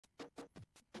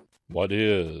What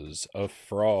is a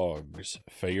frog's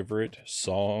favorite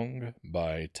song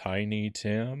by Tiny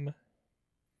Tim?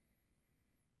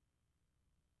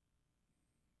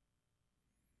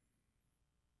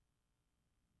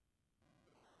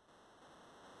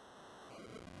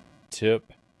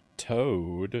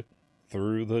 Tip-toed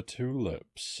through the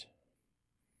tulips.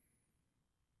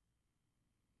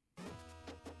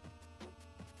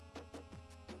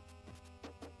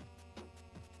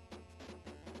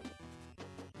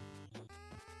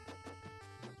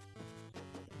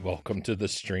 Welcome to the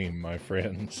stream, my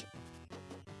friends.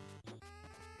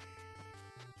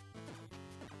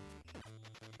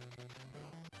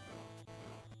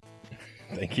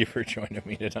 Thank you for joining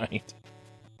me tonight.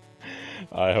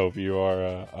 I hope you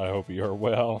are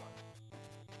well.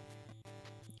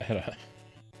 And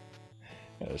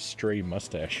a stray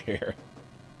mustache hair.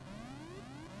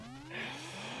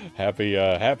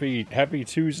 Happy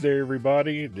Tuesday,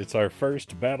 everybody! It's our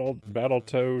first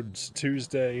Battletoads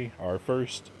Tuesday. Our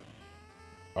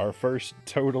first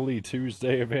totally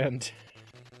Tuesday event.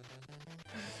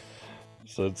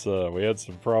 Since we had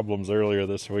some problems earlier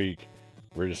this week,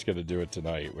 we're just gonna do it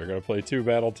tonight. We're gonna play two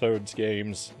Battletoads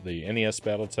games. The NES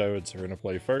Battletoads we're gonna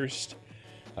play first.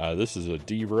 This is a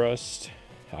D-Rust.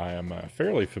 I am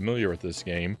fairly familiar with this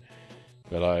game,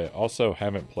 but I also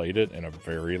haven't played it in a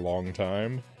very long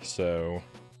time, so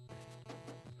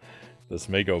this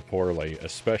may go poorly,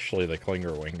 especially the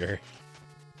Klinger Winger.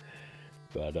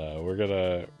 But we're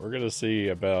gonna see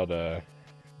about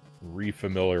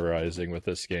refamiliarizing with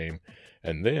this game,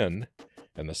 and then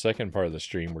in the second part of the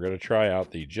stream, we're gonna try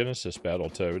out the Genesis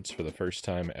Battletoads for the first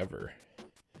time ever.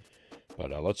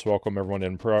 But let's welcome everyone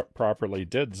in properly.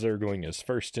 Dead Zergling is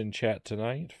first in chat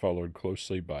tonight, followed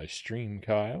closely by Stream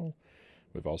Kyle.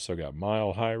 We've also got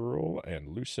Mile Hyrule and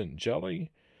Lucent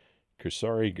Jelly,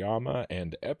 Kusari Gama,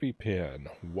 and EpiPen.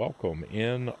 Welcome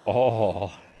in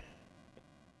all.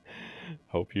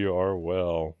 Hope you are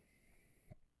well.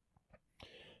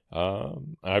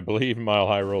 I believe Mile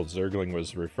Hyrule Zergling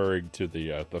was referring to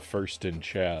the first in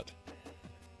chat.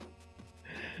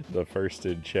 The first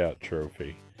in chat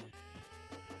trophy.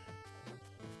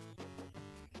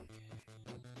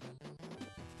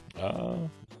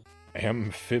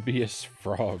 Amphibious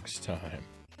frogs time.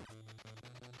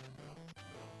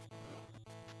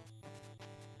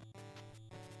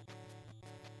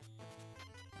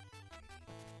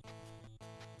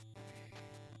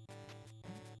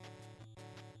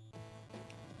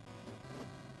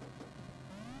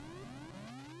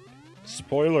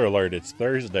 Spoiler alert, it's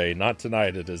Thursday, not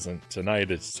tonight. It isn't.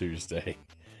 Tonight it's Tuesday.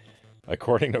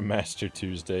 According to Master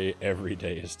Tuesday, every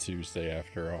day is Tuesday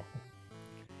after all.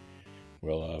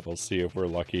 We'll see if we're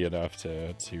lucky enough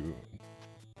to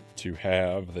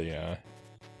have the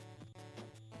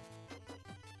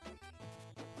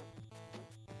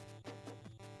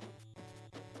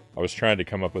I was trying to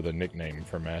come up with a nickname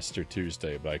for Master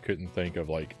Tuesday, but I couldn't think of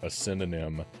like a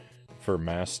synonym for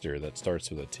master that starts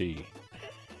with a T.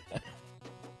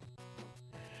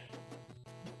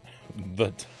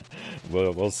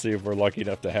 We'll see if we're lucky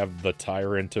enough to have the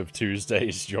Tyrant of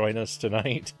Tuesdays join us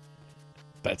tonight.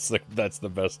 That's the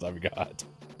best I've got.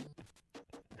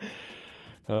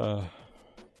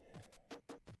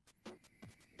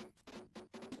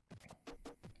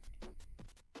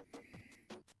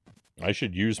 I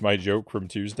should use my joke from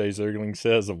Tuesday, Zergling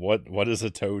says, of what is a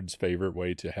toad's favorite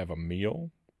way to have a meal?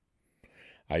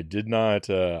 I did not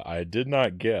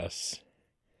guess.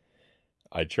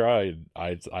 I tried.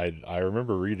 I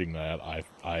remember reading that.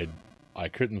 I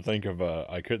couldn't think of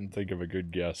a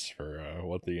good guess for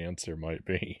what the answer might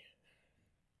be.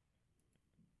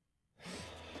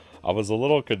 I was a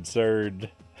little concerned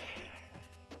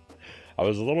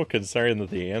that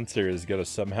the answer is going to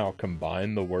somehow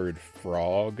combine the word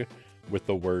frog with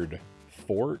the word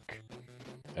fork.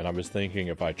 And I was thinking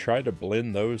if I try to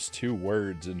blend those two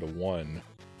words into one,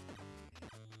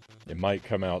 it might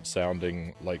come out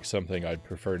sounding like something I'd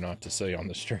prefer not to say on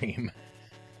the stream.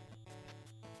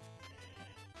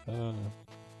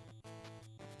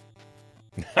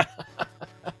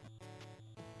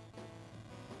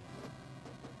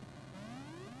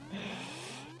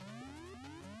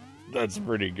 That's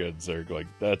pretty good, Zergling.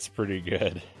 That's pretty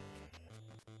good.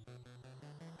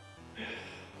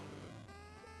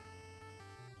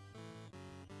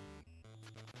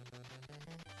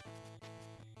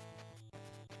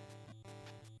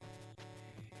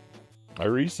 I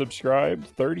resubscribed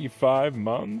 35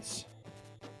 months,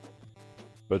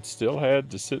 but still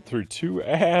had to sit through 2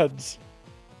 ads.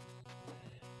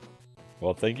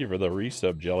 Well, thank you for the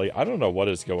resub, Jelly. I don't know what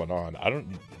is going on.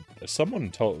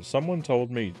 Someone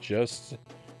told me just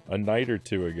a night or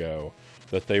two ago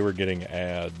that they were getting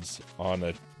ads on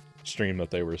a stream that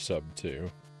they were subbed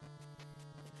to.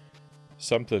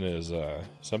 Something is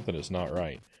not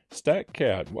right. Stack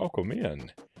Cat, welcome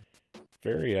in.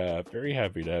 Very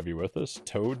happy to have you with us.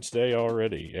 Toads Day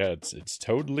already. Yeah, it's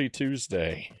totally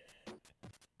Tuesday.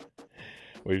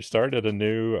 We've started a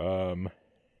new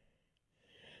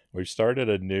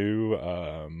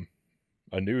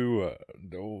what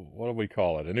do we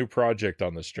call it? A new project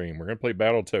on the stream. We're gonna play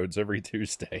Battletoads every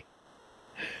Tuesday.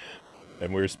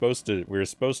 And we were supposed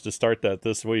to start that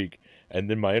this week, and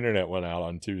then my internet went out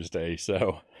on Tuesday,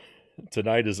 so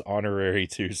tonight is Honorary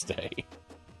Tuesday.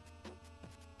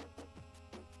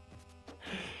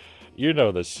 You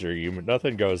know the stream.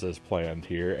 Nothing goes as planned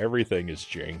here. Everything is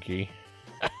janky.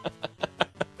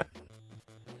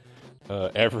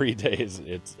 Every day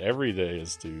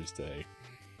is Tuesday.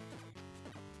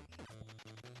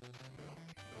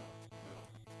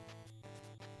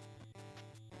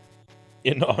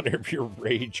 In honor of your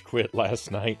rage quit last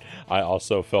night, I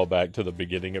also fell back to the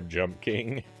beginning of Jump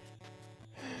King.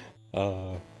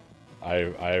 I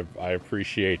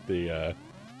appreciate the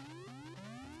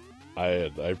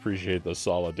I appreciate the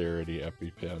solidarity,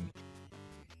 EpiPen.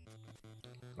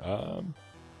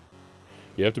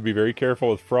 You have to be very careful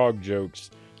with frog jokes.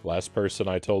 Last person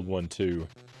I told one to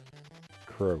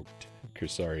croaked.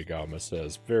 Kusarigama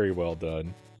says, very well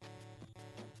done.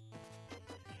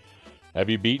 Have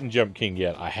you beaten Jump King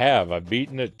yet? I have. I've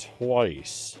beaten it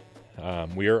twice.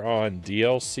 We are on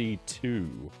DLC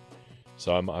 2.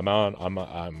 So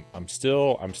I'm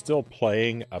still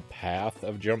playing a path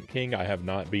of Jump King I have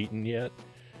not beaten yet.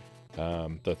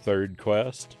 The third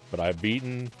quest, but I've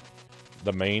beaten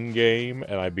the main game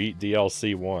and I beat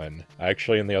DLC 1.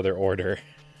 Actually in the other order.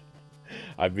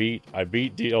 I beat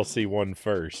DLC 1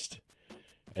 first.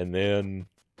 And then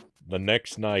the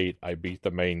next night I beat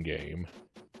the main game.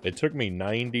 It took me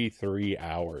 93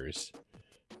 hours.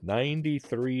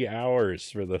 93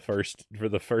 hours for the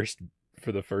first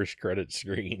credit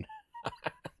screen.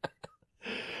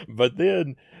 But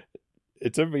then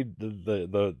it took me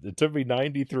it took me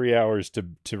 93 hours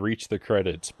to reach the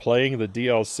credits, playing the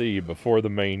DLC before the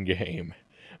main game.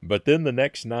 But then the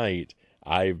next night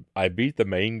I beat the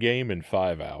main game in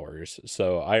 5 hours.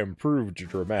 So I improved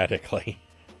dramatically.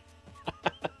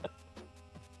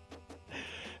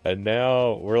 And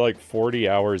now we're like 40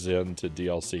 hours into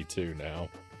DLC 2 now.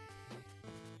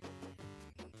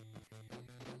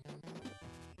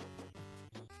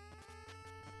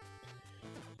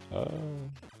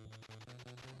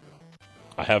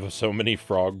 I have so many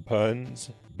frog puns.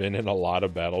 Been in a lot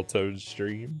of Battletoads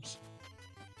streams.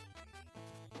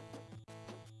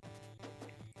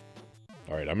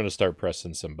 Alright, I'm gonna start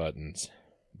pressing some buttons.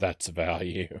 That's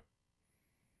value.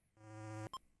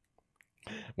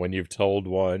 When you've told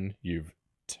one, you've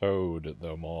towed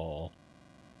them all.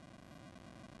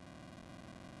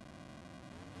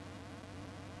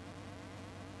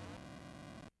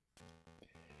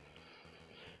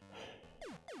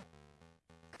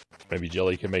 Maybe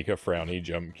Jelly can make a Frownie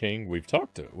Jump King. We've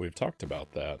talked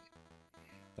about that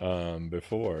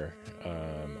before,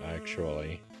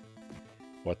 actually,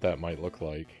 what that might look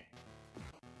like.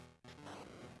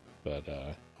 But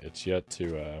it's yet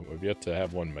to we've yet to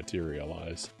have one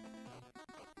materialize.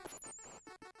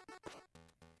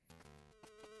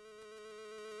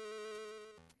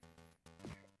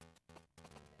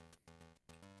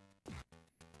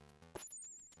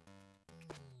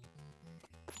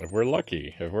 If we're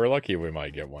lucky, we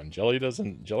might get one. Jelly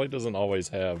doesn't always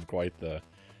have quite the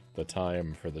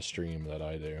time for the stream that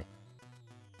I do.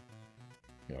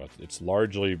 You know, it's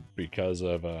largely because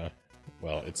of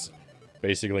well, it's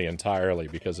basically entirely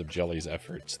because of Jelly's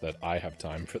efforts that I have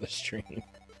time for the stream.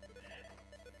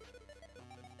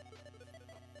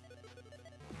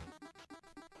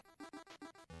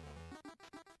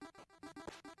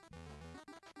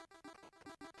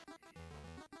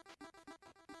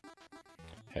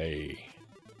 Hey,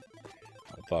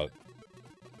 I thought...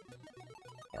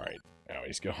 Alright, now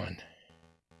he's gone.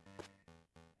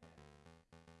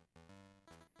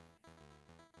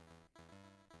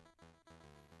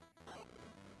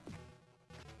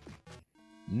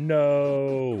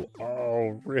 No!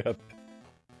 Oh, rip.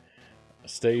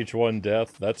 Stage 1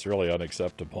 death? That's really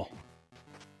unacceptable.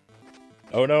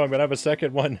 Oh no, I'm gonna have a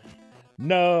second one!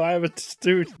 No, I have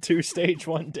two stage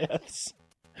 1 deaths!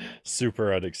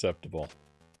 Super unacceptable.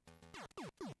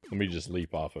 Let me just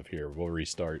leap off of here. We'll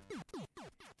restart.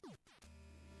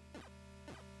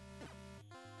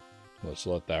 Let's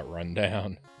let that run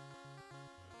down.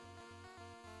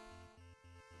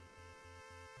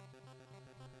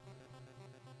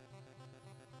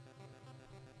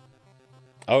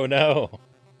 Oh no!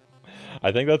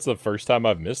 I think that's the first time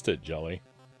I've missed it, Jelly.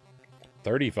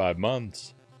 35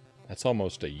 months. That's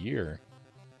almost a year.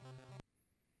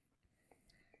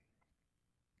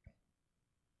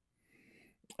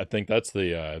 I think that's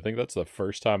the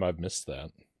first time I've missed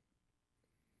that.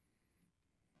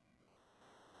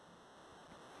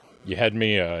 You had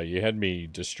me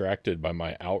distracted by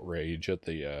my outrage at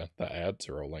the ads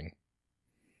rolling.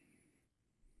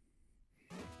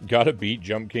 Gotta beat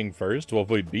Jump King first? Well, if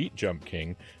we beat Jump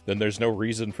King, then there's no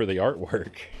reason for the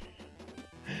artwork.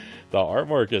 The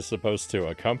artwork is supposed to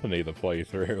accompany the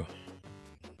playthrough.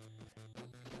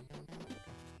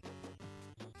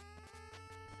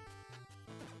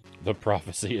 The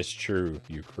prophecy is true,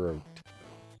 you croaked.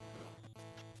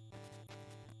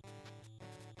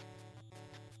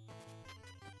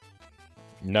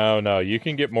 No, you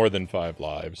can get more than 5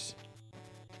 lives.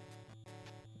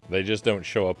 They just don't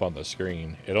show up on the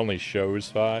screen. It only shows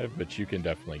 5, but you can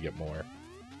definitely get more.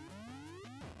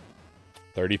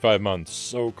 35 months,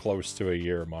 so close to a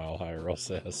year, Mile Hyrule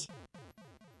says.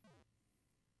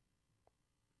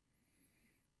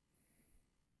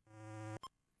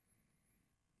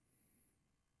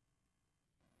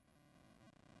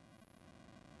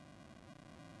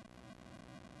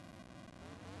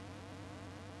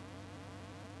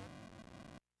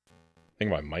 I think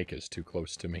my mic is too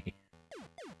close to me.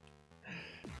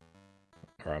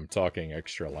 Or I'm talking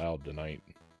extra loud tonight,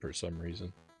 for some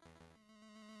reason.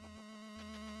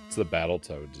 It's the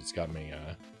Battletoads, it's got me,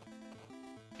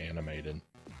 animated.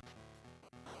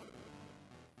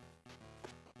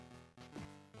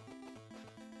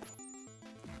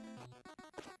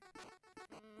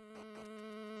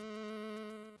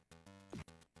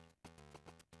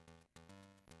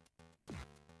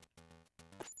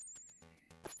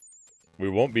 We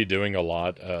won't be doing a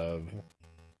lot of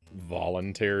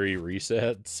voluntary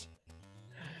resets,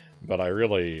 but I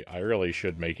really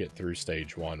should make it through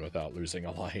stage 1 without losing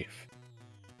a life.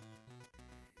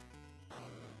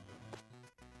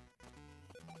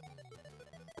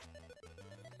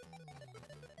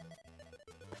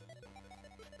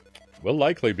 We'll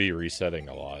likely be resetting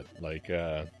a lot, like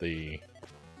the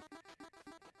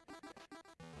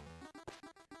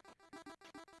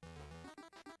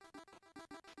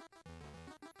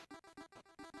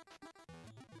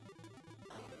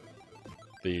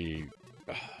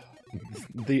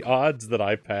odds that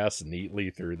I pass neatly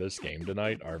through this game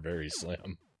tonight are very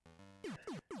slim.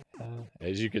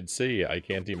 As you can see, I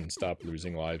can't even stop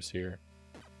losing lives here.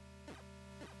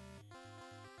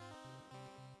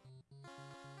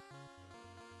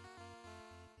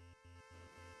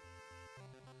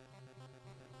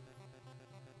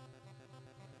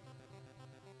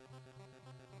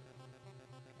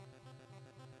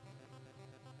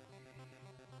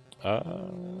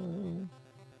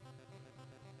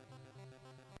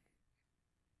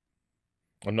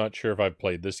 I'm not sure if I've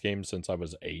played this game since I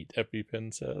was 8,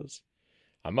 EpiPen says.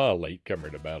 I'm a latecomer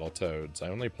to Battletoads. I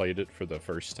only played it for the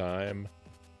first time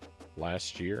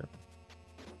last year.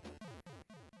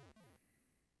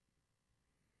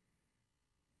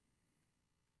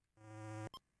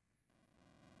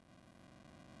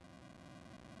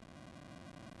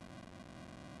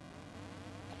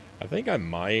 I think I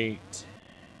might...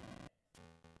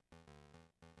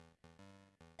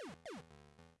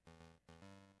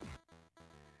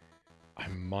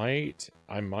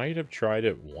 I might have tried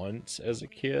it once as a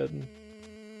kid.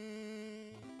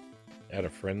 At a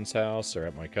friend's house or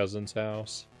at my cousin's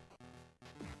house.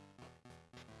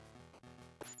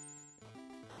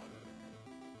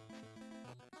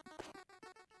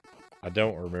 I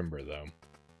don't remember though.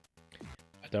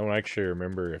 I don't actually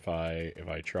remember if I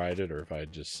tried it or if I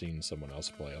had just seen someone else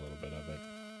play a little bit of it.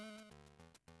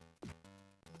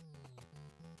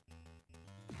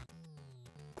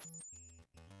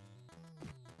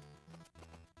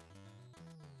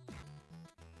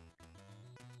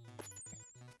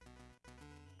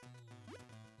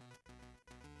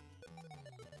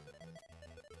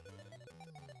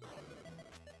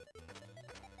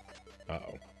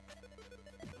 Uh-oh.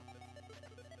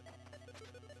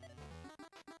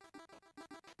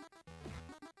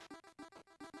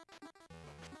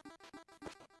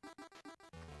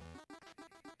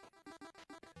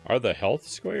 Are the health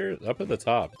squares up at the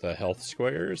top, the health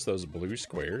squares, those blue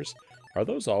squares, are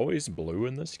those always blue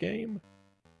in this game?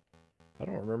 I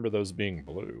don't remember those being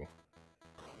blue.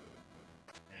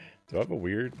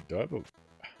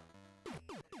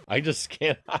 I just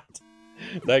cannot.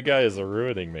 That guy is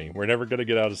ruining me. We're never gonna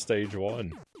get out of stage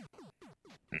 1.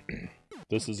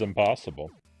 This is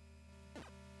impossible.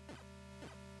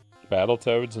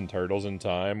 Battletoads and Turtles in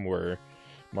Time were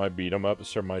my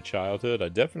beat-em-ups from my childhood. I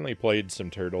definitely played some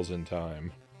Turtles in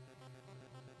Time.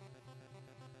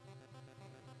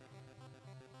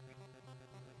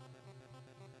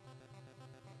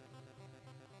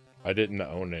 I didn't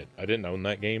own it. I didn't own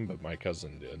that game, but my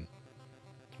cousin did.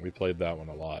 We played that one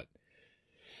a lot.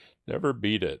 Never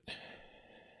beat it.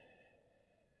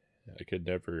 We could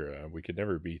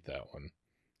never beat that one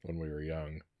when we were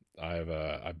young.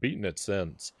 I've beaten it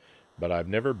since, but I've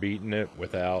never beaten it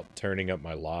without turning up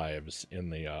my lives in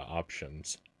the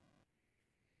options.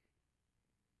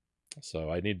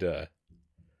 So I need to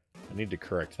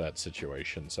correct that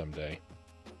situation someday.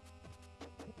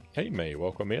 Hey May,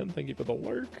 welcome in. Thank you for the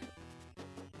lurk.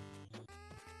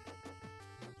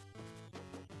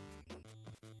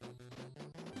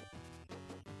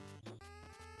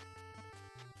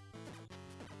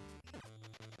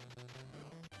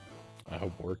 I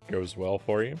hope work goes well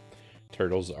for you.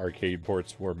 Turtles arcade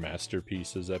ports were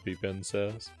masterpieces, EpiPen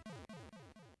says.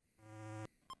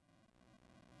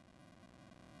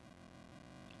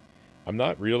 I'm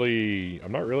not really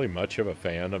much of a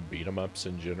fan of beat 'em ups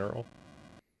in general.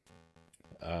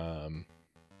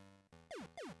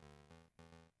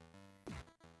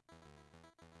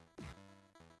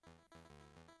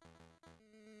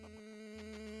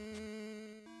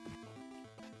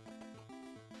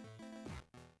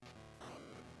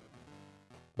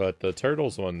 But the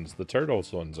Turtles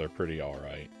ones are pretty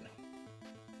alright.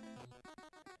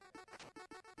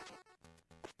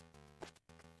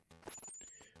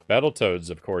 Battletoads,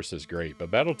 of course, is great,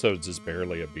 but Battletoads is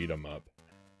barely a beat 'em up.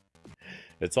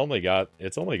 It's only got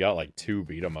like 2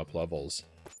 beat 'em up levels.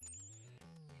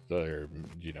 They're,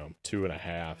 you know,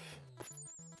 2.5.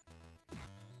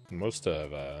 Most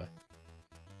of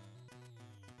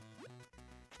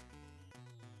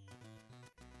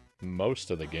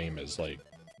the game is like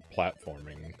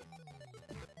platforming.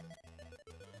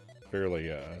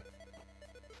 Fairly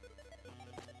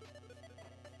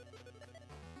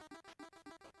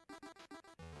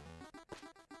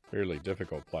fairly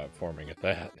difficult platforming at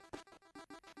that.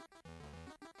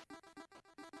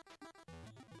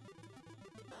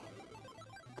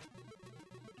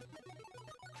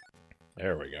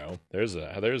 There we go. There's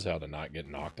how to not get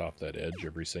knocked off that edge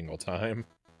every single time.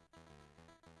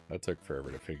 That took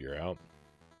forever to figure out.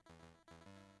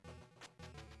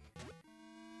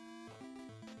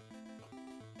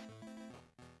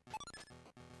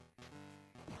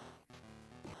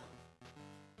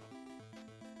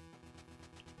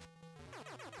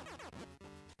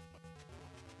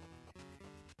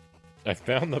 I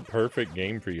found the perfect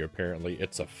game for you, apparently.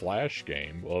 It's a Flash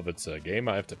game. Well, if it's a game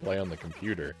I have to play on the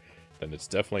computer, then it's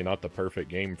definitely not the perfect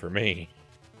game for me.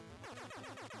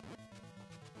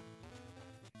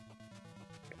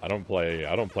 I don't play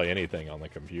anything on the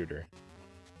computer.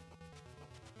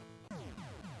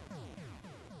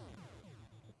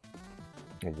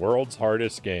 World's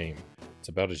hardest game. It's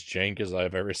about as jank as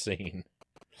I've ever seen.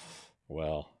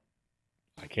 Well,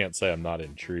 I can't say I'm not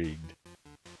intrigued.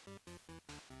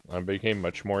 I became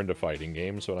much more into fighting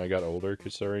games when I got older,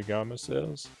 Kusarigama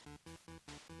says.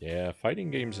 Yeah,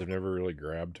 fighting games have never really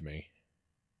grabbed me.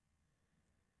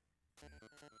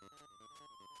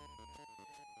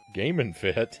 Gamin'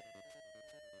 Fit?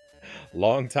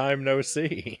 Long time no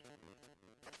see.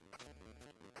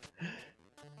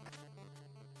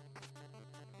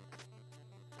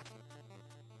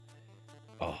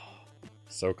 Oh,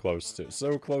 so close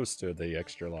to the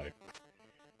extra life.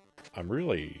 I'm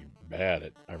really bad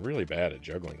at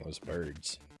juggling those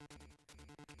birds.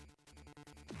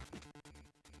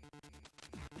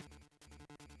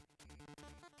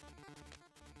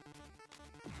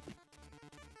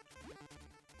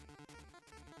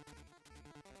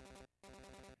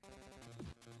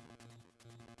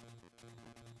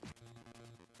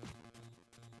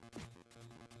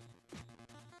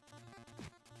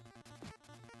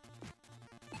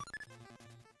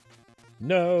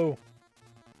 No!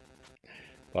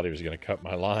 Thought he was going to cut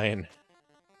my line.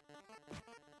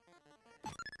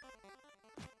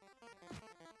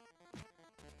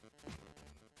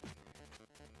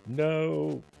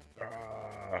 No!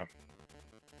 Ah.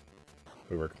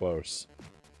 We were close.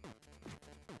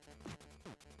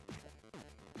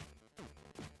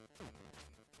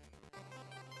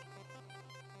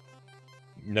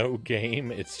 No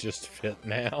game, it's just Fit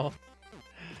now.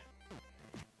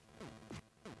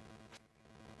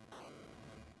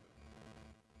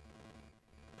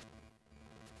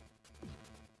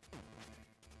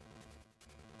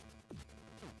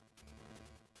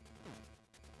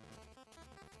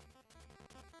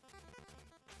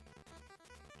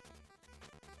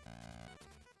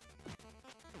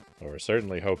 Well, we're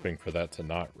certainly hoping for that to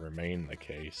not remain the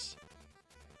case.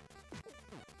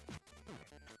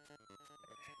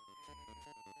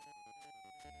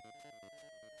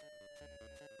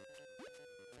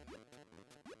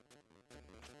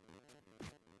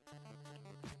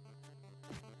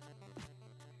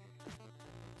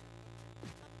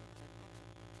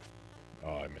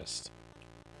 missed.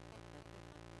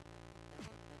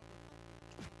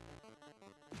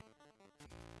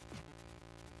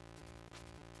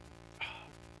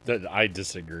 I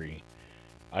disagree.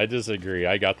 I disagree.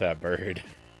 I got that bird.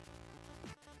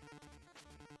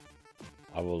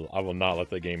 I will not let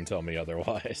the game tell me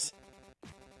otherwise.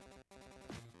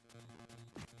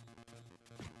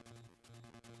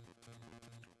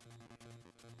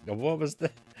 What was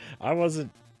that? I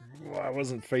wasn't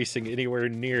facing anywhere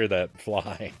near that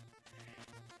fly.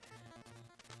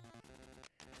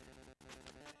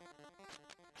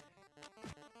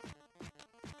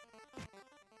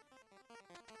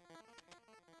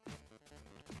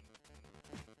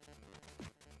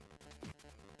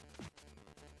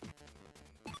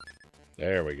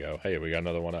 There we go. Hey, we got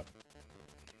another one up.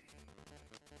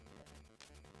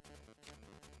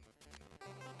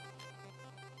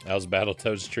 How's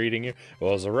Battletoads treating you?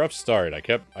 Well, it was a rough start. I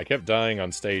kept dying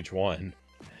on stage 1.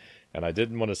 And I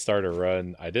didn't want to start a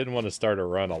run. I didn't want to start a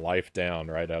run a life down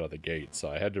right out of the gate,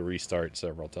 so I had to restart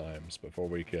several times before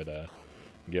we could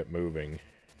get moving.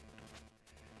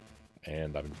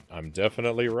 And I'm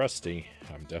definitely rusty.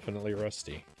 I'm definitely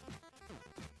rusty.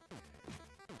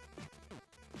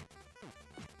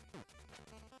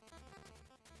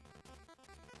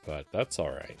 But that's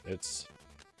all right. It's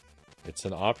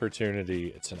an opportunity.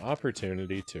 It's an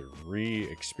opportunity to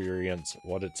re-experience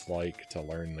what it's like to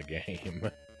learn the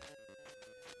game.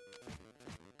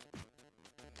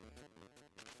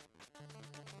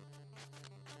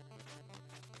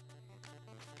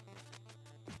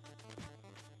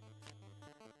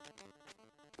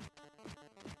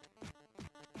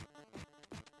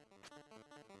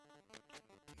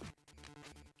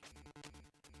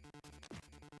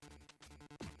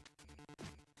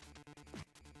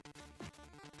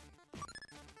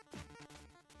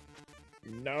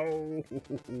 No,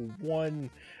 one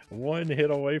hit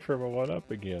away from a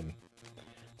 1-up again.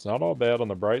 It's not all bad. On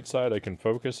the bright side, I can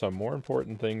focus on more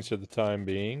important things for the time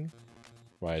being.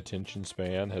 My attention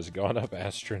span has gone up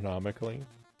astronomically.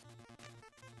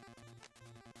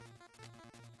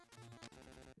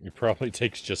 It probably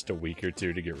takes just a week or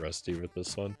two to get rusty with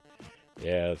this one.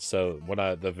 Yeah, so when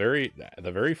the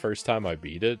very first time I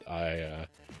beat it, I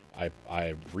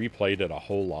replayed it a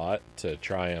whole lot to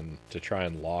try and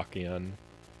lock in.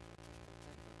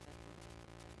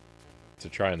 To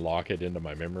try and lock it into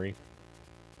my memory.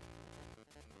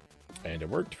 And it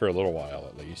worked for a little while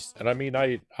at least. And I mean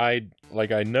I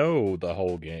know the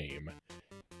whole game,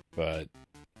 but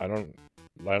I don't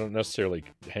necessarily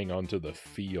hang on to the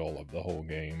feel of the whole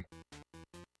game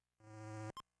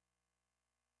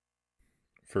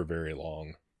for very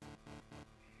long.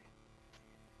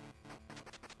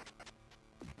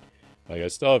 Like, I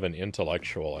still have an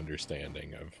intellectual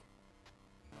understanding of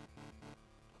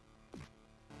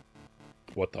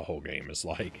what the whole game is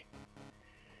like.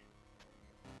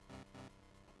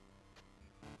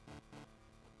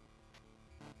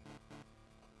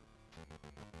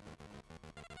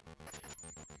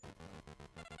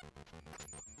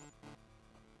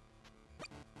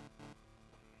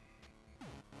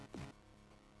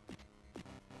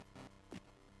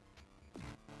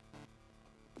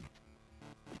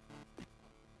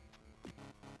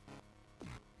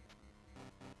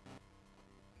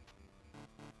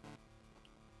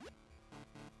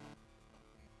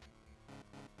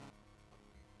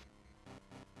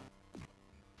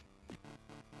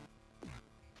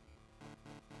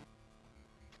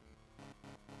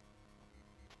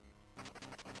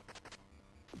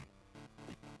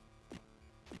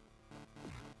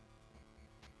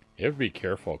 You have to be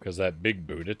careful, because that big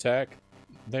boot attack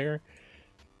there,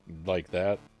 like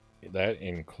that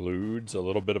includes a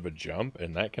little bit of a jump,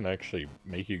 and that can actually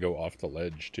make you go off the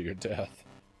ledge to your death.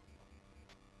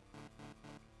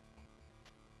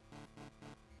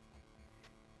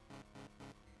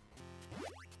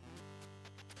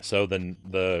 So then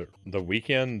the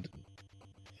weekend,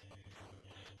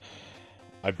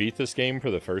 I beat this game for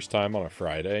the first time on a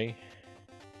Friday,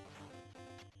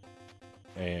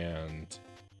 and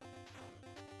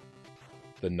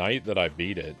the night that I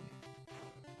beat it,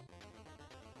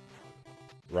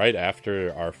 right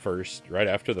after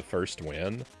the first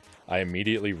win, I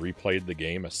immediately replayed the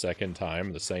game a second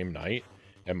time the same night,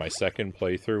 and my second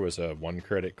playthrough was a 1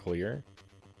 credit clear.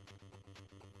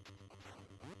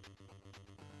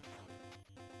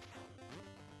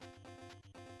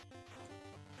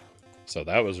 So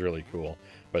that was really cool.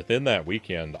 But then that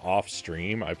weekend, off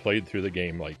stream, I played through the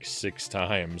game like 6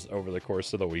 times over the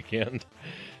course of the weekend.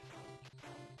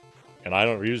 And I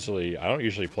don't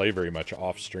usually play very much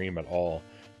off stream at all.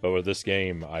 But with this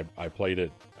game, I played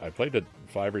it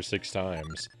 5 or 6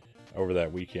 times. over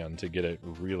that weekend to get it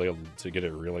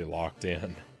really locked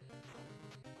in.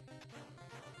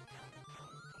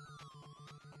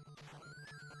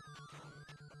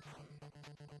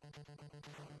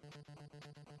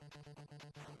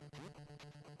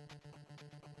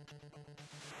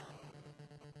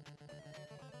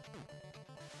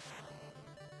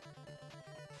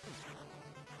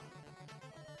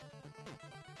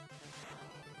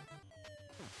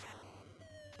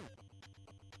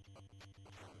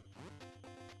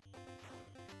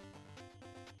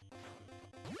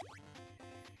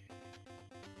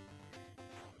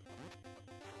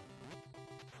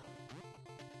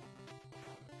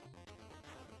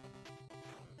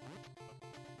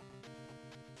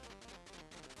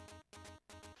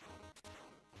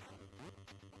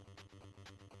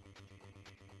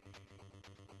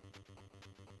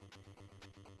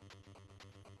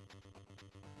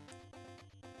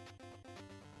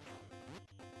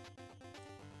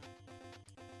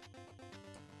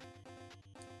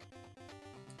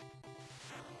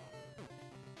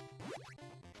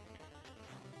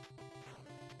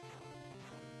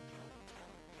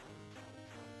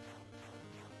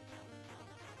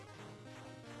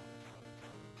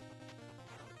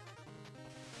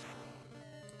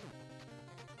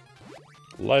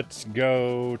 Let's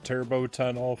go, Turbo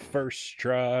Tunnel, first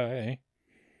try.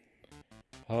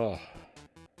 Oh.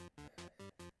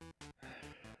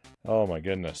 Oh my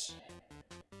goodness.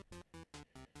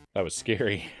 That was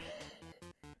scary.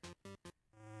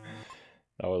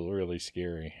 That was really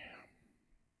scary.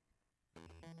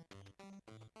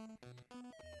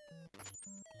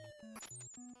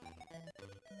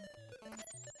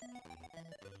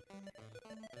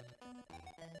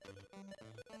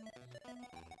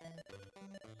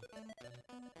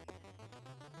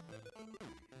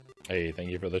 Hey, thank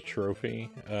you for the trophy,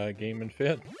 Game and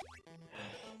Fit.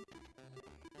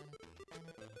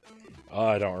 Oh,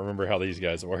 I don't remember how these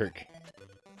guys work.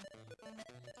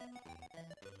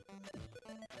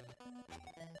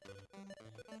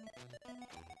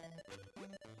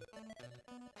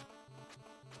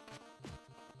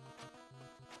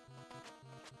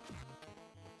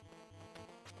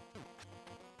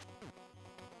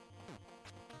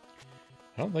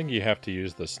 I don't think you have to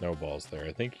use the snowballs there.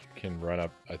 I think you can run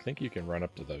up. I think you can run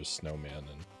up to those snowmen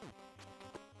and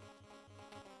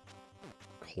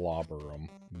clobber them,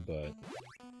 but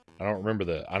I don't remember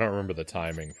the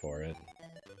timing for it.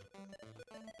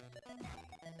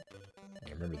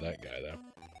 I remember that guy though.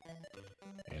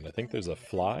 And I think there's a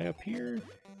fly up here.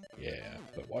 Yeah,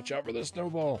 but watch out for the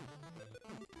snowball.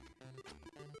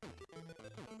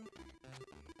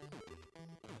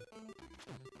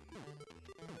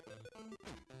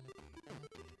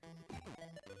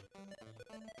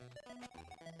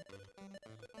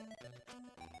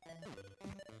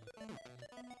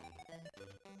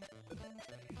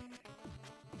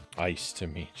 Nice to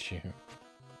meet you.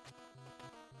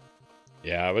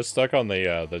 Yeah, I was stuck on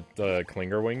the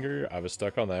Klinger Winger. I was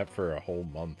stuck on that for a whole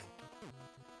month.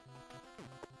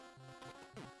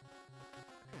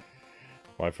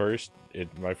 My first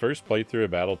playthrough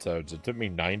of Battletoads, it took me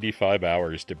 95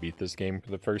 hours to beat this game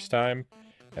for the first time,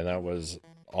 and that was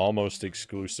almost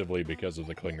exclusively because of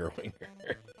the Klinger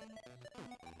Winger.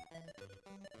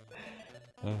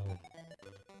 Oh.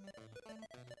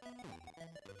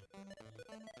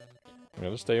 I'm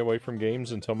going to stay away from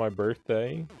games until my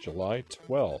birthday, July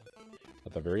 12th.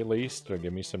 At the very least, it'll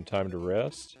give me some time to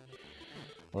rest.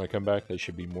 When I come back, they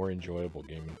should be more enjoyable,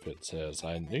 Game and Fit says.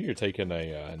 I knew you're taking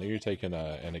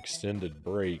an extended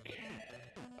break.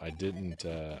 I didn't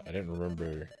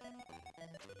remember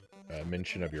a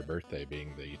mention of your birthday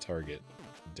being the target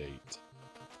date.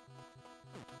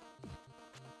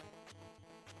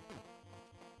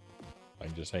 I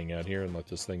can just hang out here and let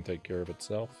this thing take care of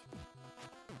itself.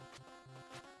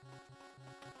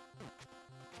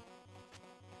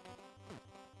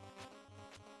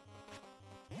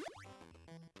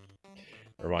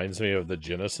 Reminds me of the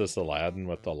Genesis Aladdin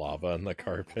with the lava and the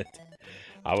carpet.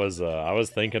 I was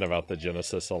thinking about the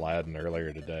Genesis Aladdin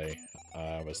earlier today.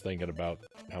 I was thinking about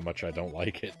how much I don't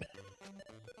like it.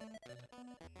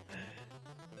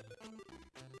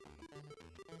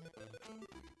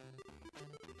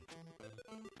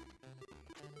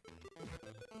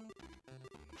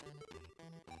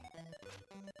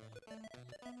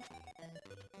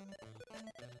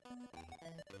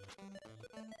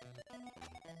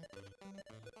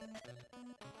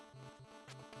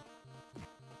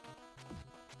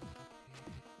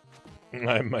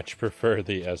 I much prefer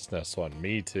the SNES one.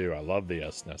 Me too. I love the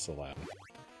SNES Aladdin.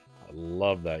 I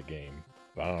love that game.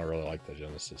 But I don't really like the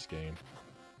Genesis game.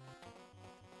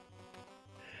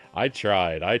 I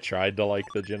tried to like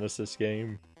the Genesis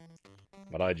game.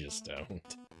 but I just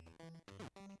don't.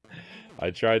 I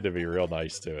tried to be real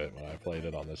nice to it when I played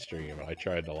it on the stream, and I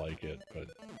tried to like it, but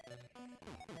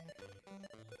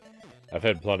I've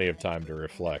had plenty of time to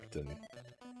reflect, and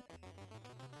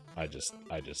I just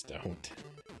don't.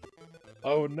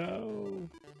 Oh no!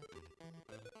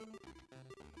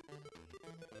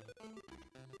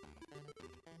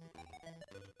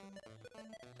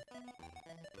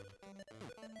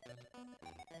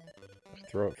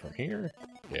 Throw it from here?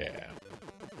 Yeah.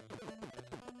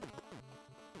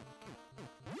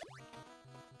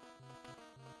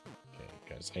 Okay,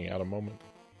 guys, hang out a moment.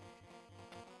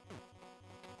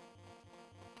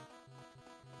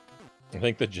 I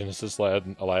think the Genesis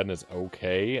Aladdin is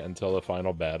okay until the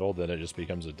final battle, then it just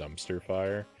becomes a dumpster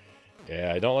fire.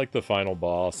 Yeah, I don't like the final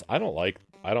boss. I don't like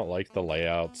the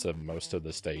layouts of most of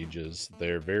the stages.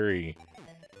 They're very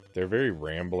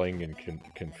rambling and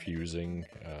confusing.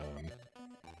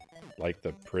 Like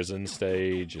the prison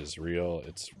stage is real.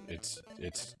 It's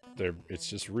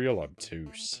just real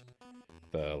obtuse,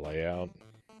 the layout.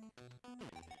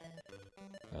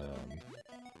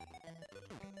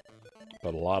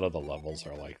 But a lot of the levels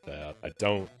are like that. I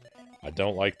don't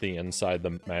like the inside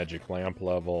the magic lamp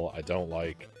level. I don't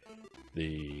like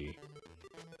the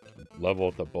level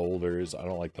with the boulders. I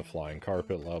don't like the flying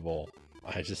carpet level.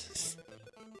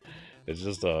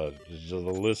 The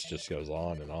list just goes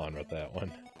on and on with that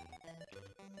one.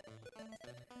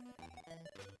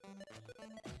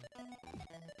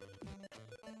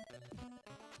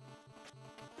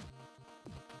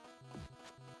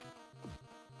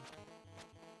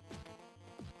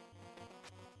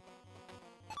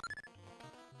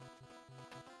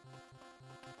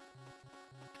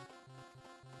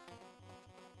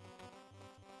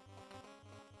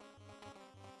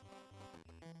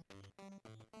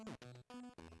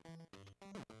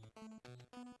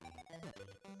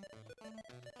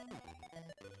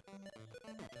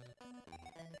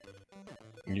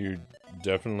 You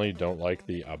definitely don't like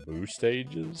the Abu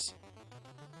stages?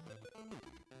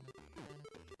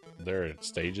 There are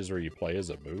stages where you play as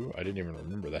Abu? I didn't even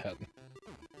remember that.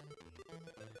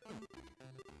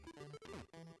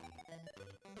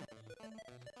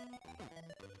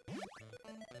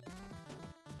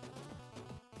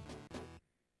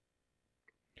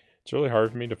 It's really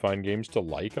hard for me to find games to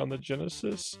like on the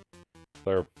Genesis.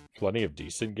 There are plenty of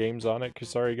decent games on it,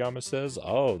 Kusarigama says.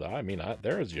 Oh, I mean,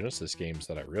 there are Genesis games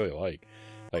that I really like.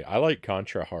 Like, I like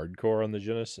Contra Hardcore on the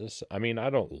Genesis. I mean,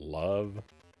 I don't love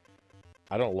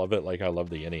it like I love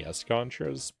the NES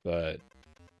Contras, but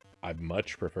I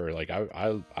much prefer, like,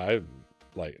 I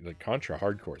like, the Contra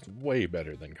Hardcore is way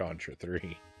better than Contra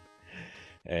 3.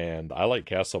 And I like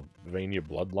Castlevania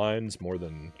Bloodlines more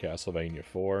than Castlevania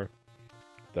 4.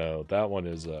 Though, that one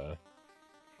is, I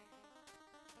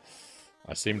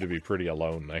seem to be pretty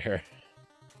alone there.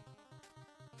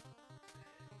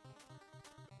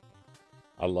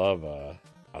 I love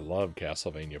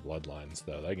Castlevania Bloodlines,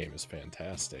 though. That game is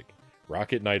fantastic.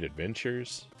 Rocket Knight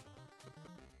Adventures.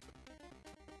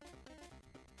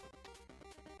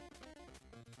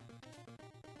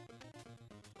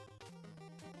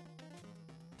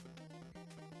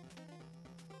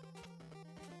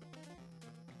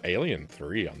 Alien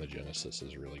 3 on the Genesis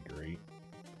is really great.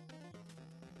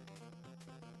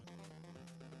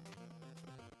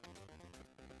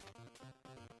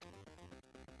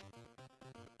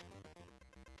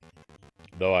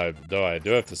 Though I do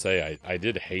have to say, I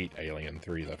did hate Alien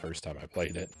 3 the first time I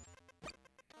played it.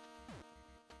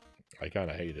 I kind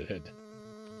of hated it.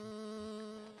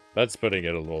 That's putting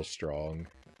it a little strong.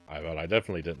 But I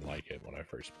definitely didn't like it when I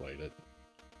first played it.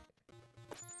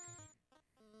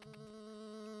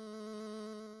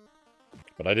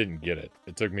 But I didn't get it.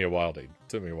 It took me a while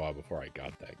before I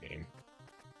got that game.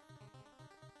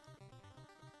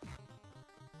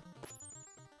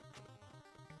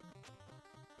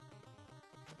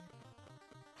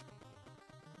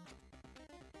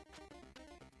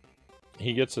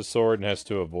 He gets a sword and has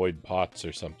to avoid pots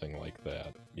or something like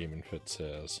that, Demon Fit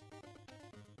says.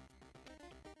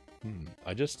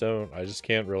 I just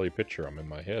can't really picture them in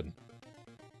my head.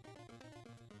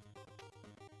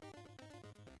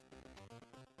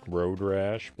 Road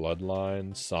Rash,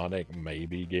 Bloodlines, Sonic,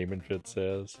 maybe, Game and Fit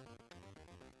says.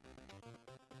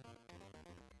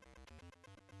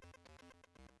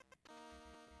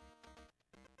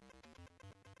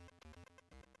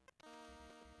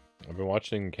 I've been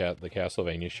watching the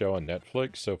Castlevania show on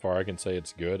Netflix. So far, I can say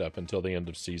it's good up until the end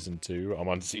of Season 2. I'm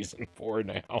on Season 4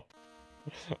 now.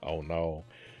 Oh, no.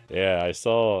 Yeah, I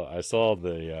saw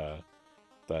the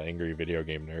Angry Video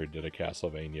Game Nerd did a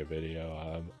Castlevania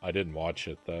video. I didn't watch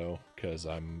it, though, because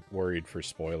I'm worried for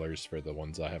spoilers for the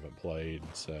ones I haven't played,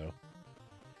 so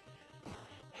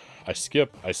I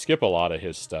skip a lot of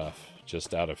his stuff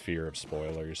just out of fear of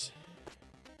spoilers.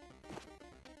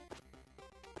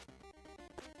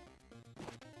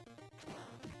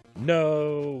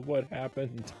 No, what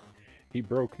happened? He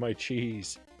broke my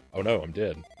cheese. Oh no, I'm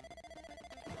dead.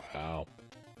 Wow.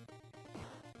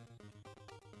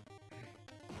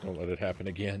 Don't let it happen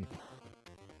again.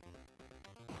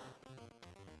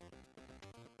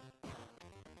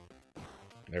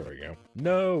 There we go.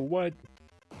 No, what?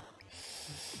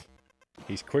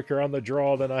 He's quicker on the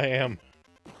draw than I am.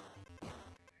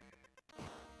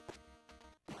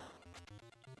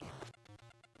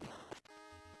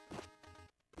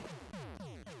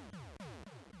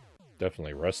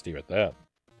 Definitely rusty with that.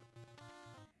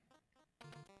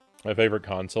 My favorite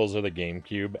consoles are the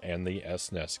GameCube and the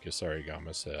SNES,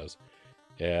 Kasarigama says.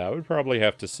 Yeah, I would probably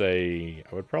have to say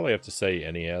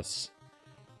NES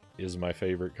is my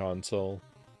favorite console.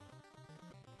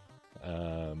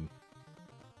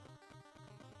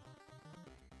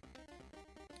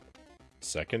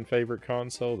 Second favorite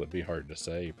console, that'd be hard to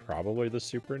say. Probably the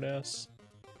Super NES.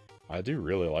 I do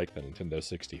really like the Nintendo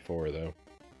 64, though.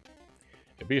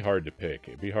 It'd be hard to pick.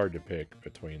 It'd be hard to pick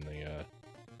between the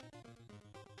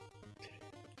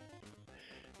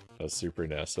Super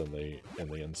NES and the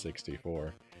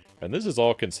N64. And this is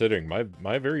all considering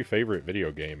my very favorite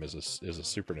video game is a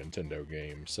Super Nintendo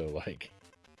game. So like,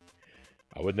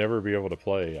 I would never be able to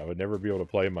play. I would never be able to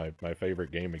play my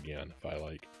favorite game again if I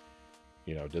like,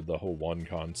 you know, did the whole one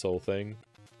console thing.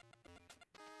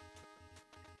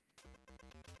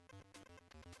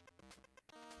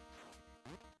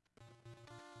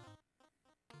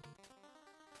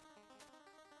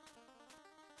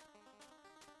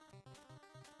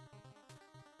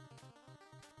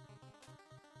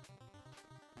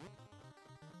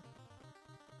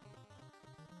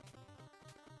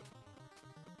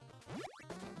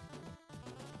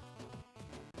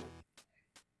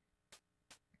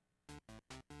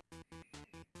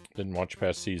 Didn't watch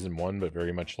past season 1, but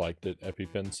very much liked it,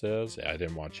 EpiPen says. I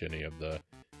didn't watch any of the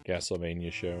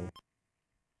Castlevania show.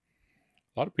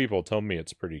 A lot of people tell me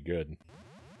it's pretty good.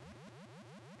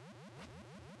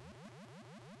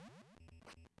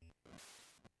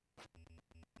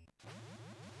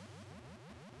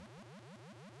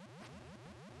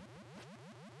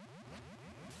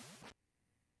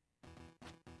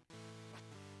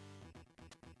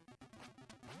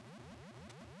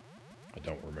 I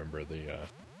don't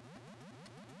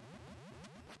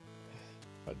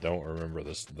remember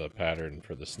the pattern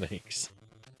for the snakes.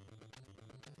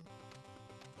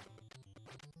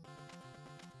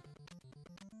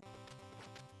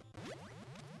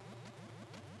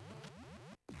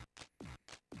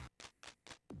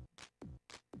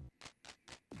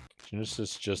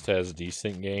 Genesis just has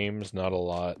decent games, not a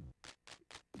lot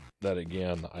that,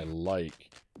 again, I like.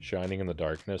 Shining in the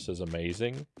Darkness is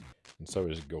amazing, and so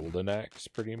is Golden Axe,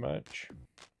 pretty much.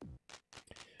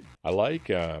 I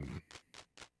like,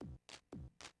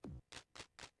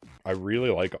 I really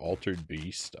like Altered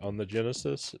Beast on the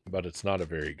Genesis, but it's not a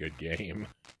very good game.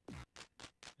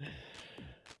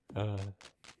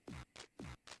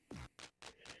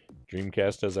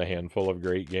 Dreamcast has a handful of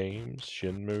great games.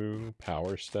 Shenmue,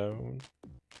 Power Stone.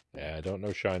 Yeah, I don't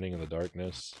know Shining in the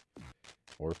Darkness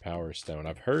or Power Stone.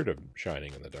 I've heard of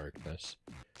Shining in the Darkness.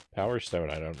 Power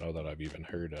Stone I don't know that I've even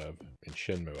heard of. And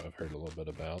Shenmue I've heard a little bit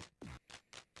about.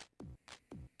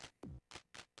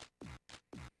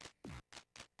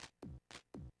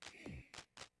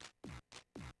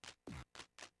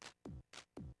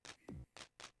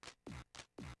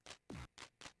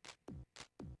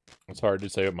 It's hard to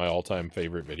say what my all-time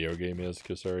favorite video game is,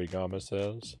 Kasarigama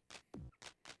says.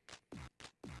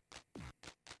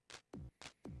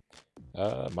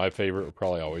 My favorite would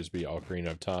probably always be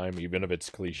Ocarina of Time, even if it's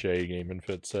cliche, Game and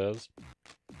Fit says.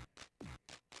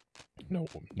 No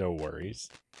worries.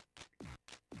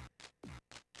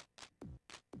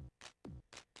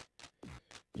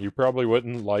 You probably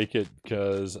wouldn't like it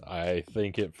because I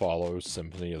think it follows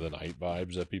Symphony of the Night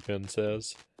vibes, EpiPen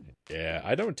says. Yeah,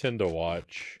 I don't tend to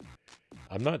watch...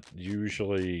 I'm not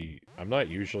usually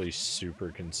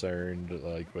super concerned,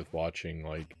 like, with watching,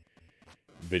 like,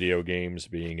 video games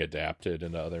being adapted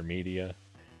into other media.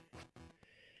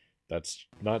 That's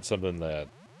not something that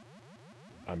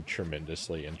I'm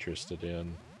tremendously interested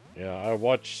in. Yeah, I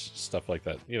watch stuff like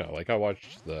that. You know, like I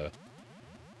watched the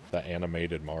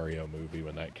animated Mario movie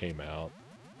when that came out.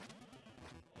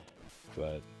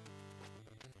 But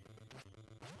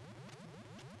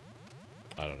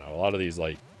I don't know. A lot of these,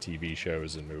 like, TV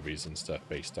shows and movies and stuff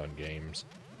based on games.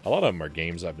 A lot of them are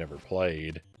games I've never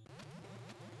played.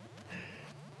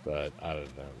 But I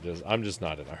don't know. I'm just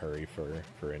not in a hurry for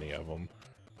any of them.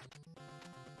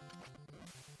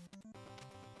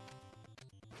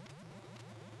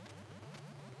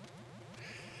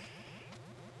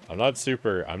 I'm not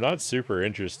super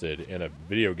interested in a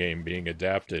video game being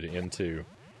adapted into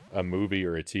a movie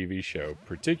or a TV show,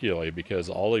 particularly because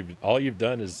all you've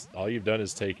done is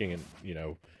taking and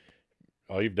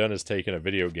all you've done is taken a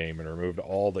video game and removed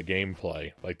all the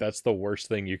gameplay. Like, that's the worst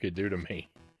thing you could do to me.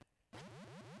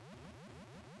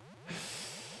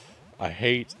 I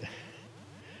hate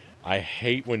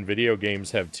when video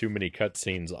games have too many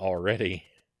cutscenes already.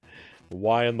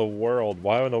 Why in the world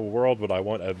would I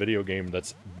want a video game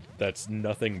that's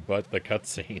nothing but the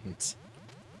cutscenes?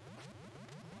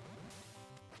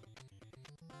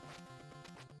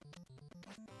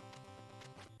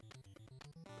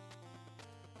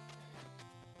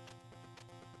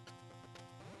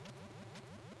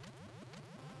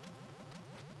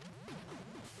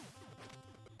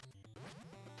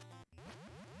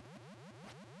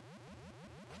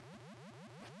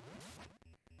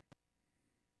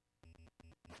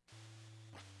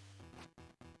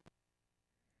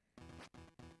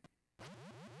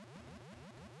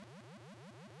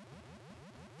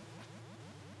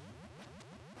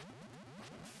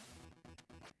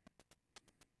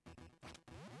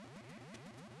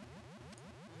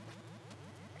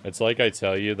 It's like I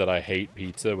tell you that I hate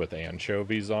pizza with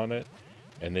anchovies on it,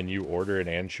 and then you order an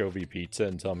anchovy pizza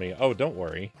and tell me, oh, don't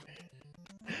worry.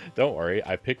 Don't worry,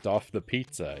 I picked off the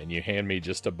pizza, and you hand me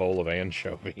just a bowl of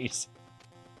anchovies.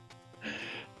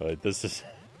 But this is...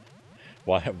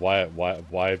 Why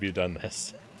have you done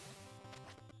this?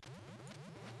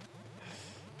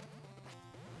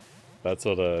 That's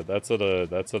what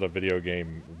a video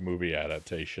game movie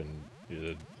adaptation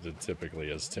it typically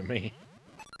is to me.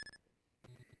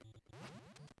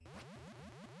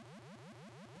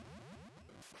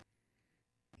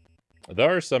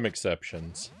 There are some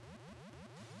exceptions.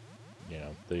 You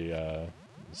know, the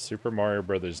Super Mario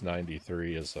Brothers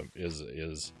 93 is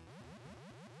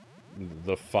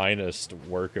the finest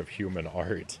work of human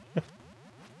art.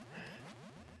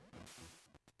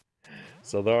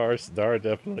 So there are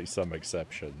definitely some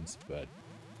exceptions, but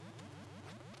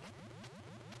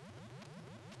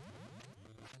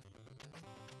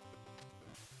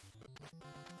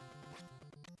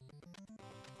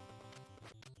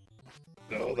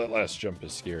oh, that last jump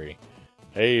is scary.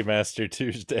 Hey, Master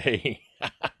Tuesday.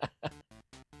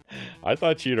 I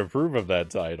thought you'd approve of that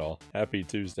title. Happy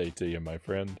Tuesday to you, my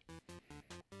friend.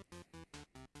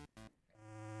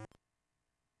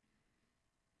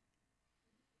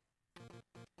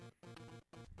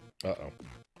 Uh-oh.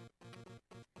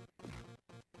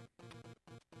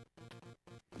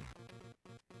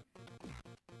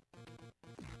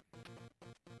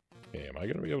 Okay, am I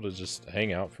going to be able to just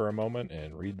hang out for a moment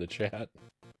and read the chat?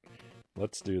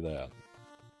 Let's do that.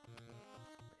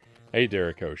 Hey,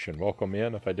 Derek Ocean. Welcome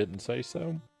in, if I didn't say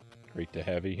so. Great to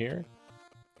have you here.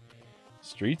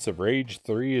 Streets of Rage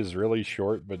 3 is really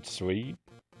short but sweet.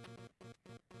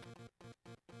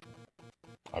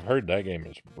 I've heard that game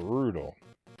is brutal.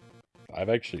 I've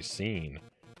actually seen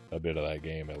a bit of that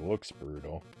game. It looks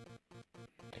brutal.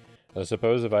 I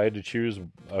suppose if I had to choose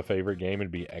a favorite game,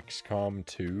 it'd be XCOM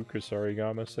 2,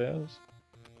 Kusarigama says.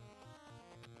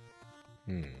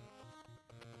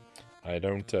 I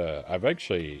don't, I've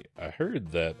actually, I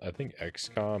heard that, I think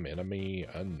XCOM Enemy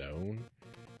Unknown,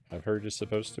 I've heard is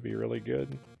supposed to be really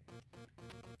good.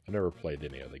 I never played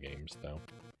any of the games, though.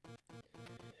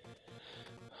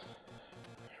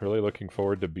 Really looking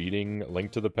forward to beating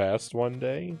Link to the Past one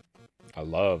day. I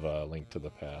love Link to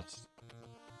the Past.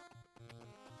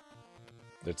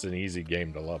 It's an easy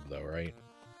game to love, though, right?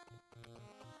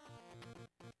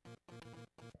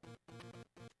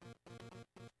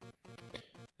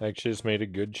 Actually, it's made a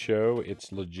good show.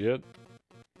 It's legit.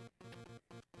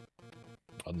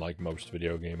 Unlike most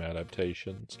video game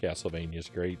adaptations. Castlevania's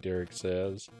great, Derek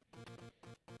says.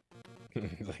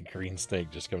 The green snake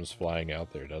just comes flying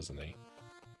out there, doesn't he?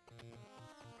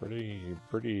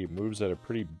 Pretty moves at a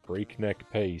pretty breakneck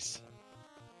pace.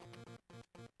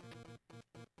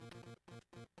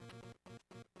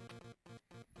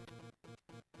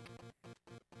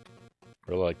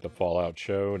 Really like the Fallout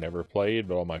show. Never played,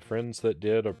 but all my friends that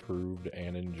did approved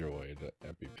and enjoyed.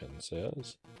 EpiPen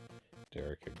says.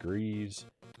 Derek agrees.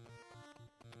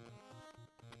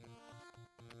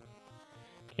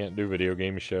 Can't do video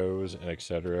game shows and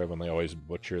etc. when they always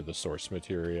butcher the source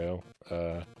material.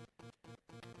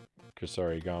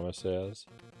 Kusarigama says.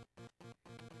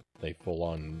 They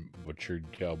full-on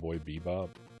butchered Cowboy Bebop.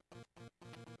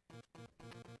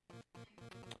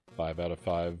 5 out of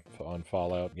 5 on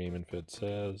Fallout, Game and Fit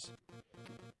says.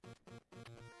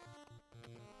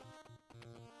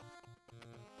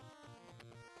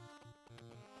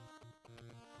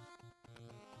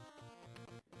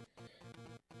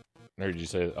 I heard you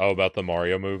say, oh, about the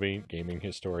Mario movie. Gaming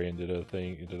Historian did a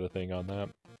thing on that.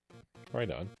 Right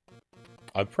on.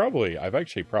 I've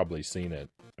actually probably seen it,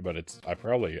 but I've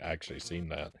probably actually seen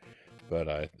that,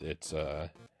 but it's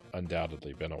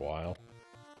undoubtedly been a while.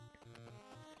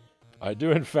 I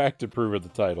do in fact approve of the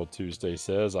title, Tuesday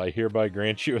says. I hereby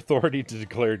grant you authority to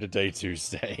declare today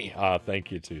Tuesday. Ah,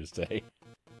 thank you, Tuesday.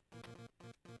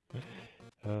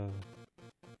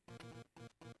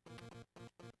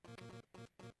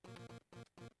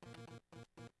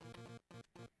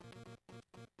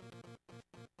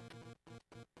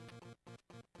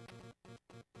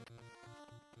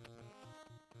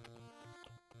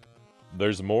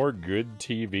 There's more good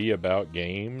TV about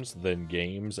games than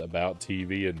games about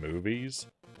TV and movies?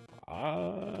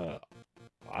 I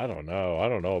don't know. I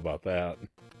don't know about that.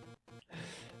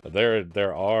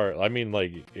 There are, I mean,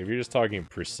 like, if you're just talking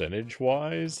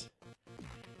percentage-wise,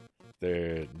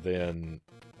 then,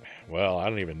 well, I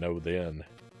don't even know then.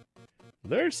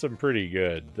 There's some pretty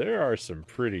good, there are some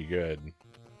pretty good,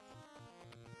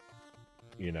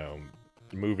 you know,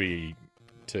 movie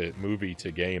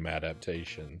to game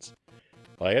adaptations.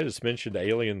 Like, I just mentioned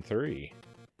Alien 3.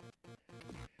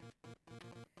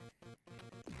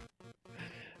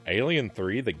 Alien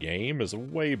 3, the game, is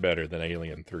way better than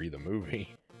Alien 3, the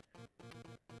movie.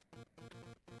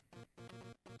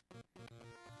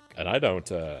 And I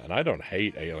don't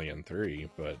hate Alien 3,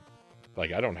 but,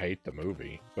 like, I don't hate the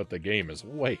movie, but the game is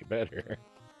way better.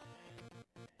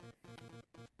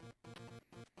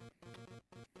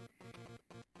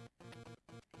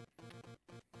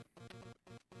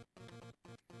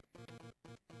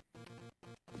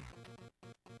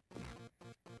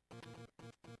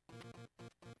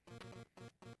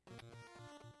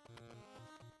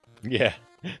 Yeah,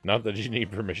 not that you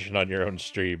need permission on your own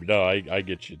stream. No, I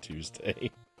get you, Tuesday.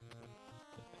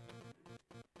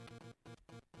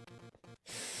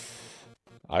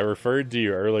 I referred to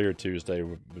you earlier, Tuesday,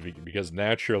 because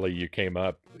naturally you came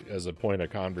up as a point of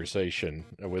conversation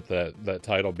with that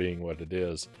title being what it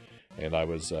is, and I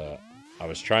was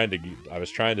trying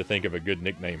to think of a good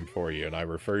nickname for you, and I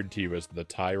referred to you as the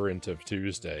Tyrant of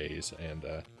Tuesdays, and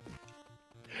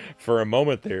for a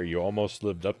moment there, you almost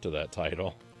lived up to that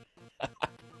title.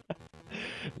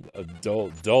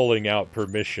 Doling out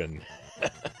permission.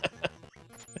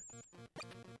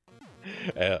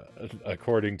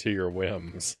 According to your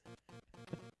whims.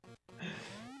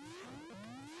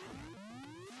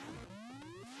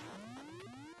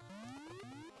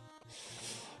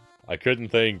 I couldn't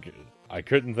think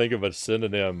of a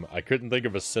synonym. I couldn't think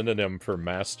of a synonym for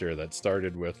master that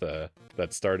started with a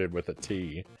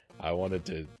T. I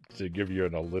wanted to give you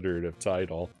an alliterative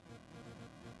title.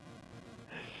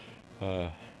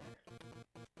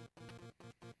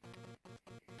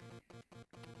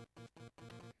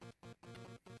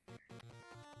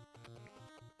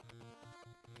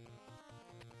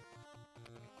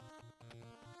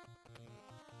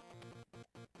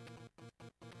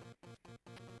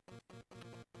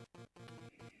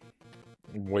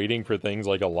 Waiting for things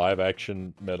like a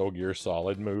live-action Metal Gear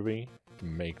Solid movie to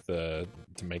make the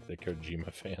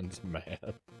Kojima fans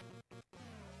mad.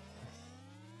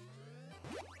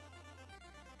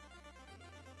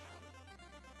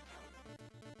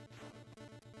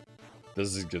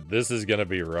 This is gonna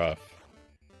be rough.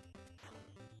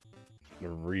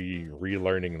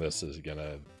 Relearning this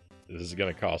is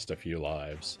gonna cost a few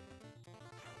lives.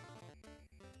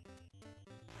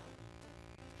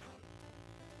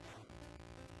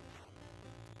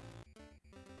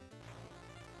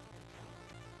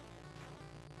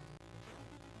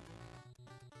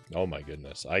 Oh my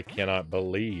goodness, I cannot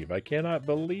believe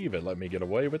it let me get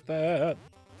away with that.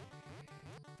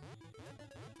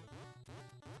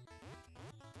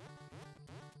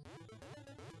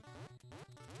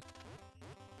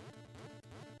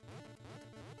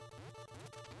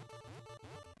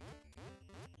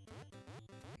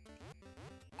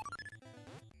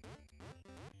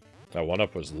 That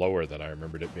 1-up was lower than I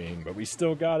remembered it being, but we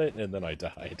still got it, and then I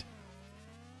died.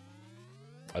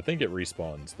 I think it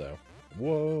respawns, though.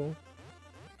 Whoa.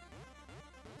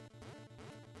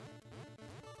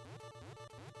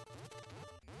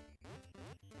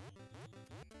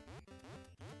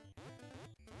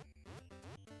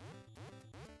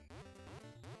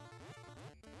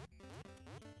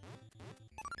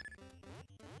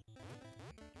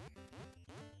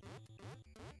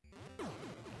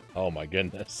 Oh my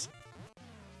goodness.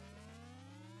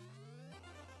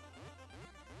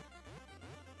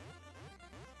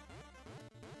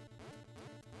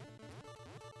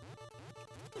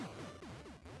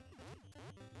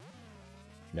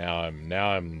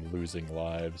 Now I'm losing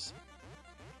lives.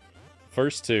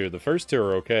 The first two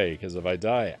are okay, because if I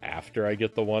die after I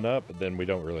get the 1-up, then we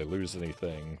don't really lose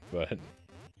anything, but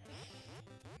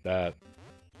that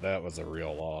was a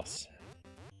real loss.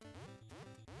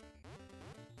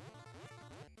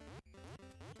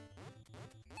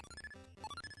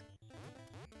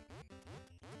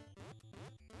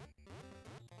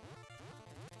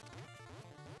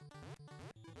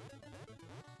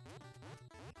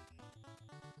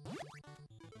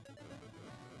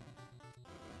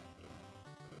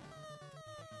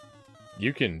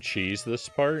 You can cheese this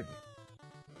part.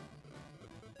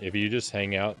 If you just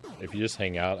hang out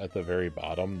at the very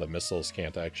bottom, the missiles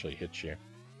can't actually hit you.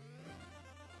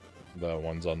 The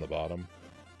ones on the bottom.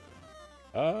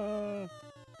 I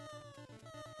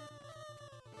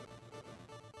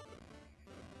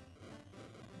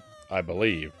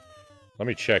believe. Let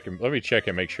me check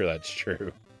and make sure that's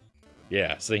true.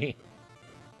 Yeah, see?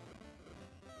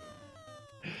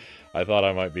 I thought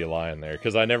I might be lying there,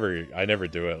 because I never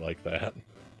do it like that.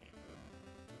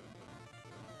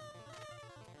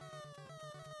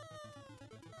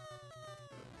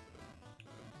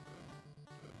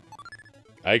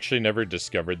 I actually never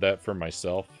discovered that for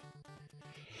myself.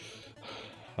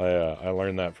 I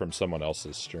learned that from someone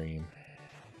else's stream.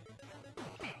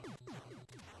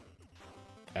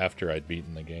 After I'd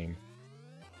beaten the game.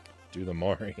 Do the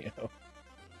Mario.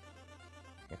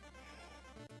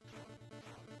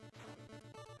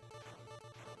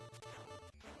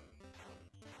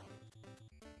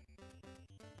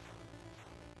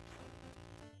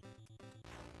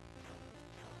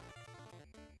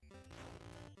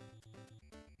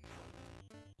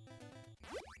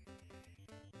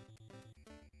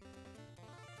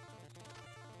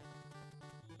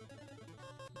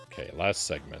 Okay, last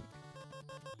segment.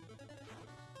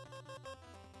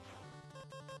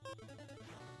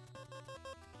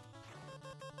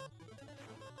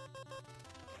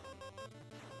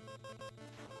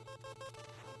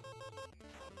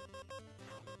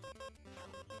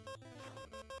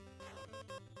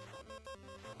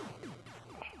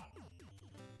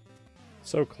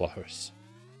 So close.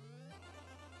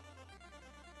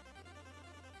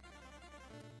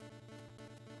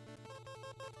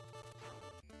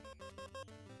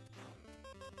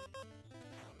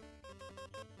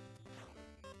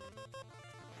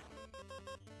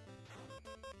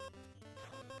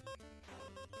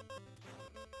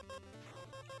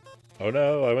 Oh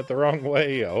no, I went the wrong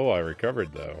way. Oh, I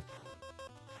recovered though.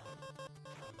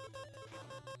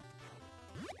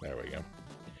 There we go.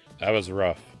 That was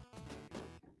rough.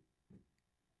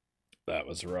 That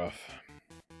was rough.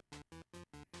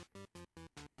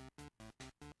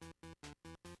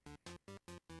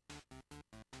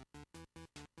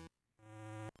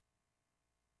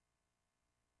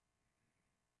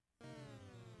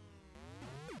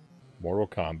 Mortal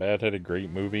Kombat had a great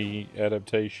movie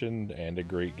adaptation and a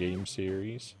great game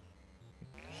series.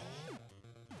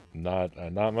 Not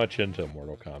much into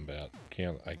Mortal Kombat.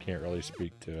 I can't really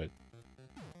speak to it.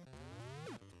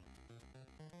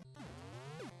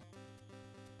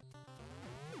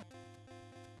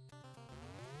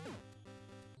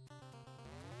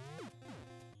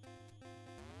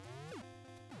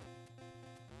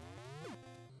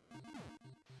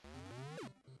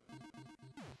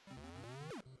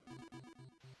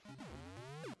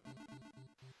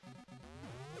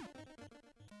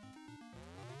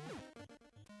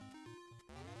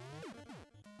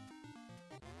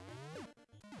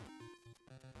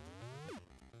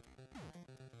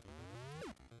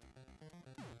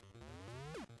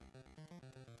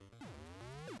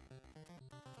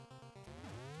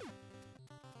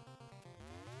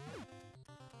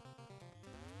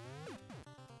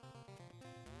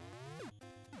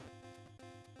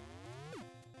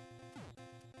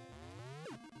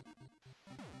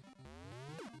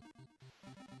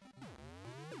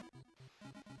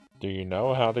 Do you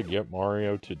know how to get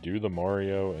Mario to do the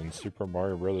Mario in Super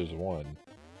Mario Bros. 1?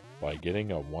 By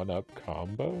getting a 1-up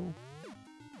combo?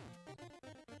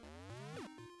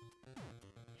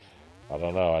 I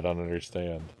don't know, I don't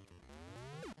understand.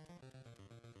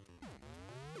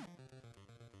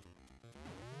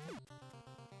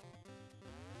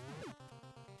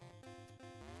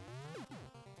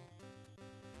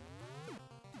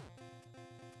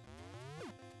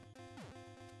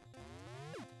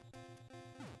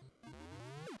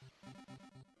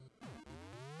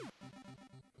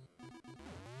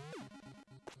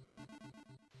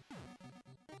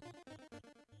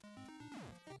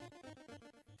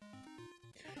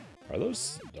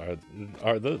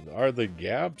 Are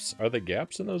the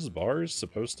gaps in those bars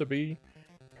supposed to be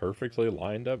perfectly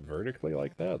lined up vertically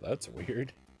like that? That's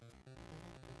weird.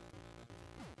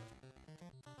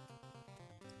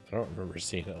 I don't remember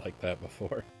seeing it like that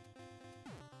before.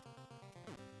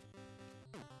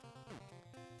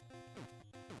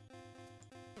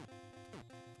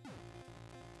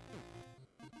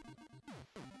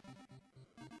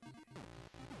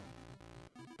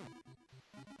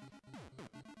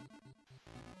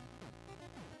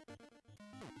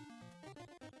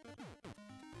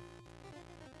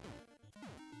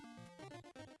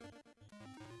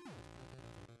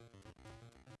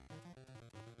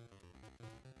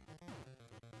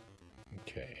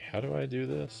 Okay, how do I do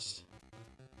this?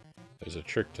 There's a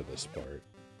trick to this part.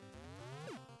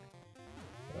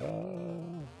 I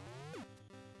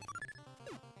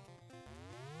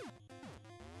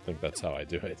think that's how I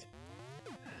do it.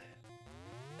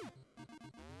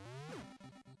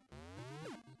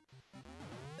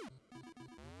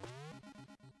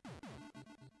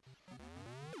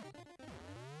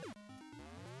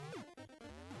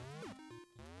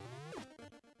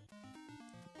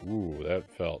 Ooh, that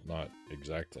felt not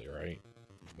exactly right,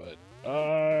 but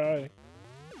I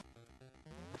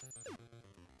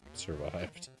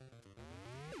survived.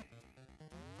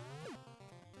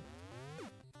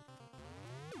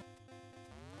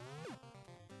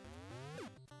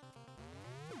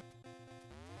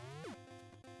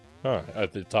 Huh,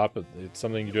 at the top of, it's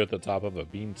something you do at the top of a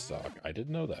beanstalk. I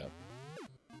didn't know that.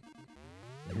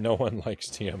 No one likes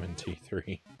TMNT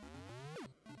 3.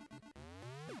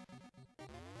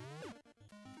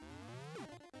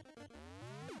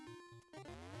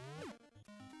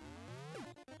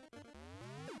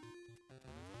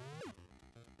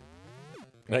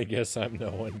 I guess I'm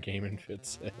no one, Game and Fit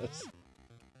says.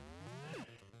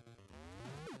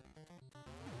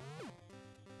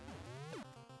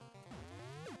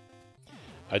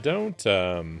 I don't,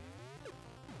 I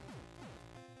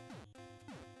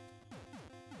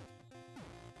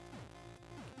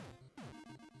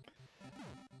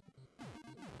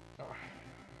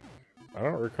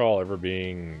don't recall ever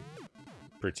being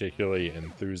particularly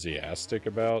enthusiastic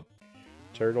about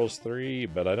Turtles 3,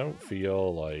 but I don't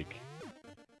feel like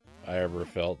I ever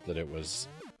felt that it was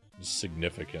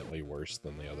significantly worse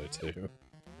than the other two.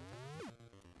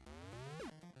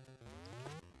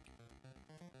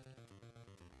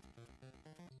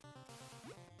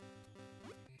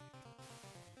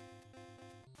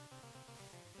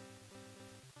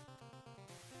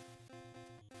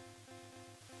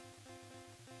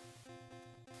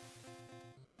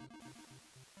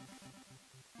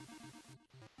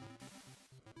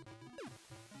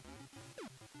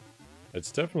 It's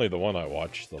definitely the one I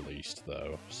watched the least,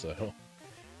 though, so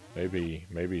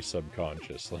maybe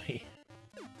subconsciously.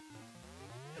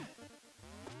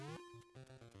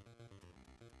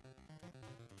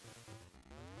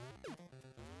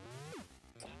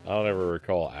 I don't ever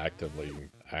recall actively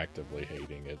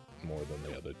hating it more than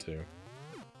the other two.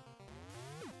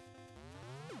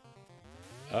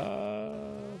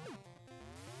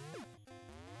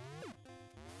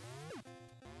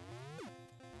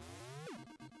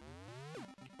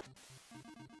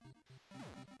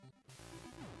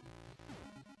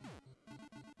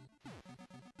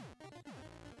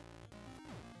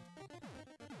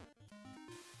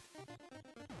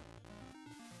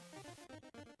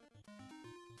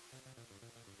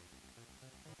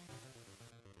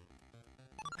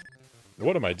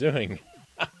 What am I doing?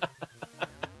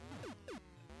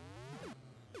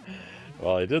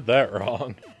 Well, I did that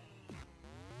wrong.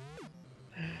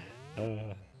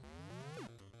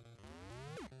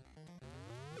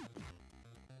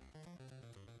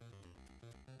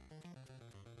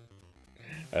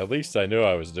 At least I knew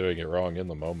I was doing it wrong in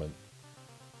the moment.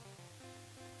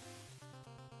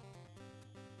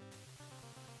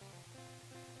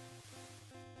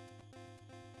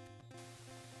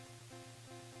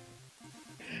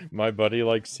 My buddy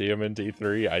likes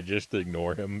CMNT3, I just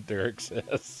ignore him, Derek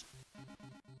says.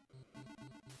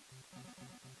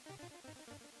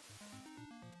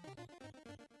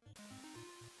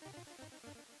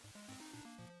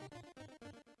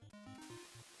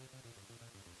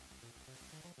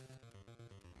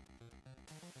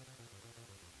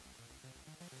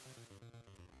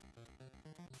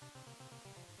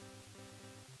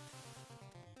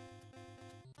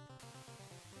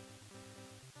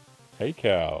 Hey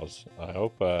cows, I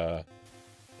hope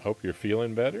you're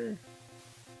feeling better.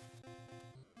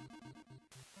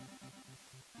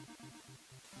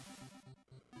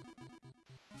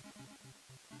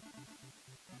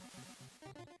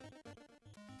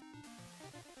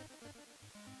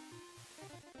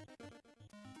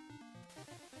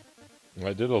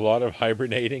 I did a lot of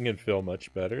hibernating and feel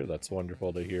much better. That's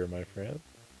wonderful to hear, my friend.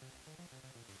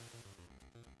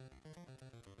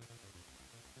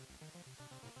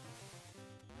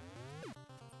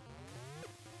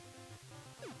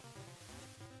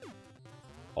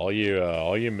 All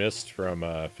you missed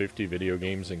from 50 video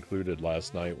games included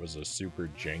last night was a super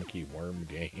janky worm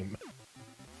game,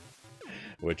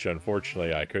 which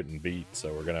unfortunately I couldn't beat,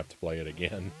 so we're gonna have to play it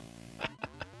again.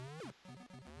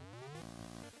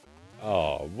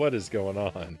 Oh, what is going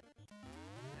on?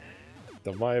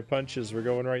 The Maya punches were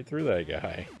going right through that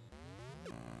guy.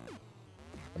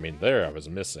 I mean, there I was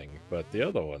missing, but the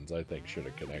other ones I think should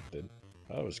have connected.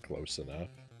 I was close enough.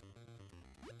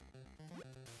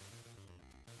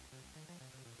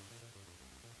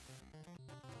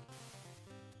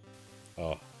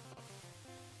 Oh.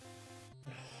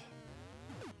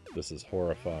 This is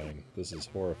horrifying. This is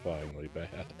horrifyingly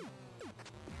bad.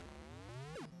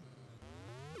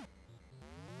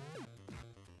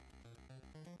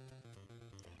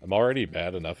 I'm already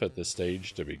bad enough at this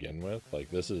stage to begin with. Like,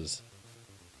 this is...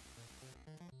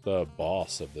 The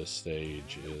boss of this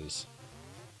stage is...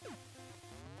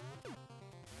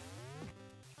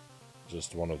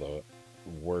 just one of the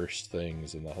worst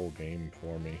things in the whole game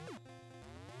for me.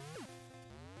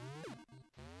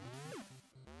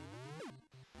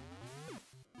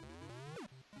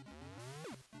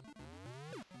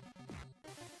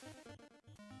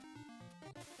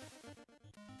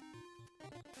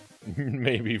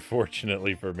 Maybe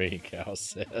fortunately for me, Cal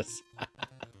says.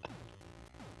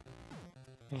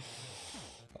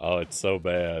 Oh, it's so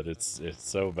bad. It's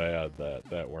so bad,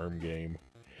 that worm game.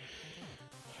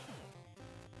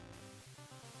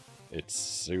 It's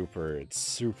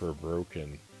super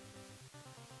broken.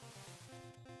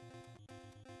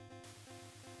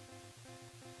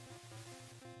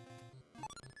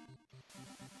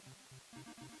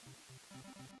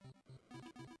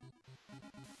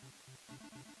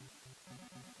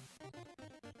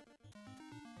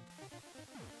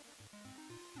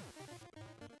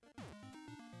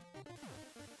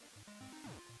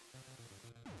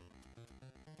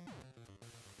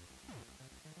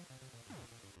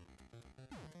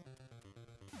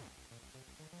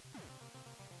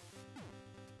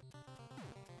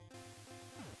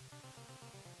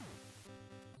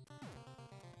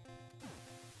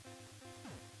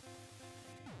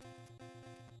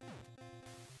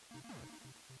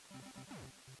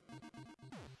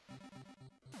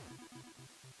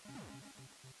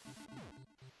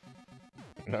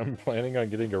 I'm planning on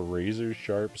getting a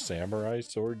razor-sharp samurai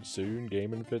sword soon,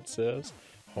 Game & Fit says.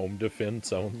 Home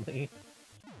defense only.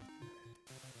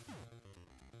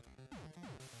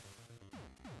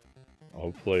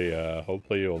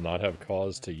 Hopefully you'll not have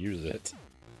cause to use it.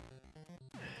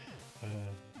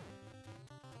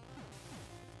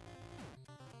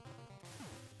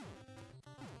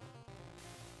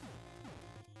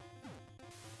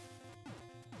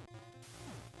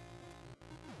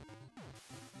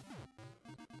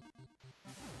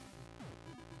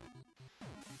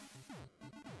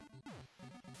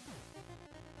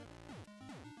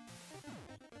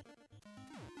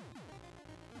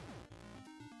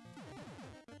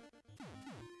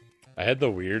 I had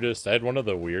one of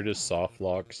the weirdest soft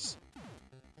locks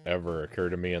ever occur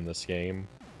to me in this game,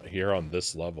 here on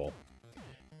this level.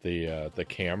 The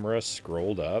camera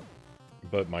scrolled up,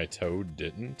 but my Toad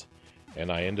didn't,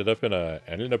 and I ended up in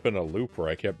a loop where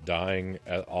I kept dying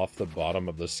off the bottom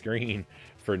of the screen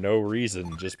for no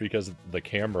reason, just because the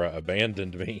camera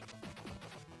abandoned me.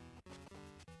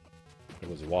 It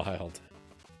was wild.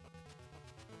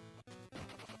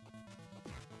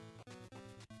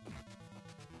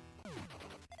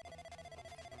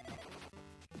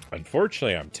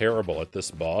 Unfortunately, I'm terrible at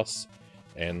this boss,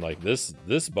 and like this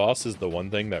boss is the one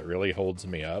thing that really holds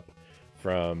me up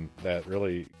from that.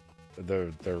 Really,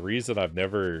 the reason I've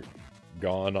never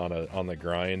gone on the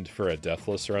grind for a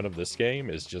deathless run of this game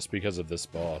is just because of this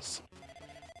boss.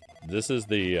 This is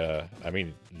the I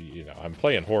mean, you know, I'm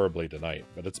playing horribly tonight,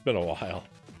 but it's been a while.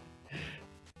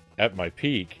 At my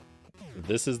peak,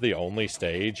 this is the only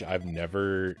stage I've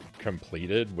never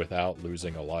completed without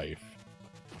losing a life.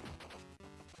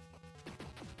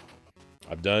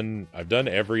 I've done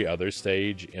every other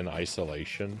stage in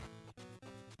isolation,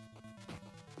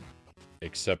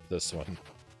 except this one.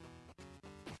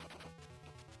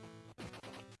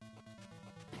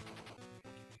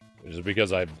 Just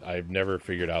because I've never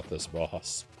figured out this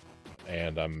boss,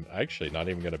 and I'm actually not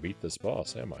even gonna beat this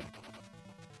boss, am I?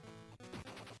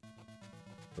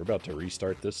 We're about to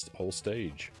restart this whole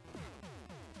stage.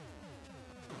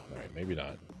 All right, maybe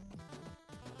not.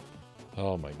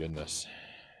 Oh my goodness.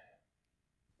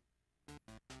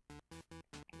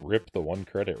 Rip the one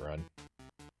credit run.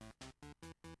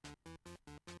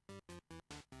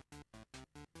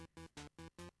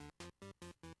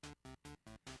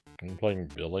 I'm playing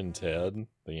Bill and Ted,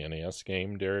 the NES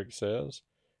game, Derek says.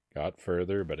 Got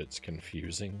further, but it's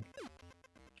confusing.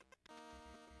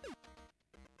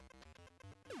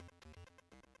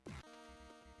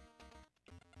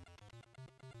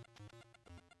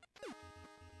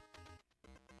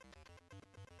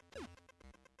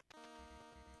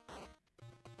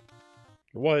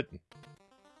 What?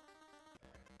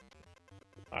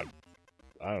 I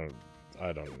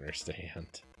I don't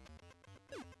understand.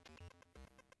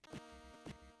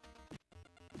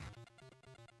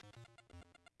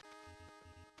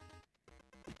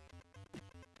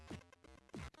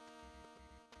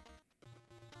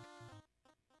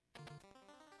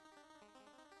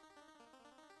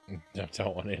 I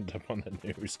don't want to end up on the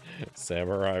news.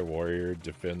 Samurai warrior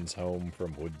defends home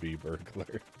from would-be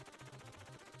burglar.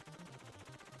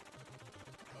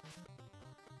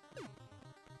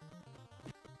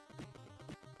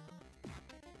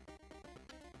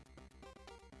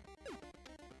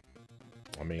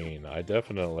 I mean, I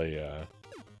definitely,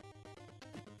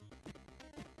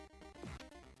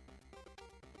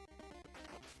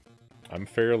 I'm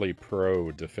fairly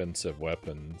pro defensive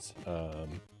weapons.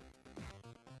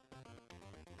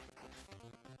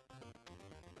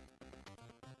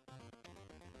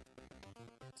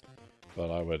 But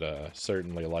I would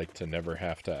certainly like to never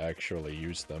have to actually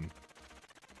use them.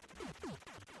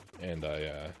 And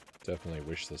I definitely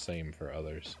wish the same for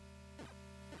others.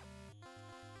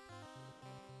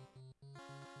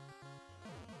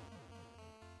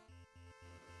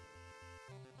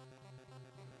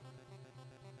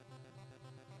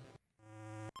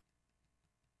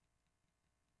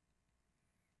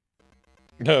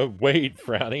 No, wait,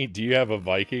 Frownie, do you have a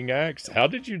Viking axe? How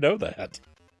did you know that?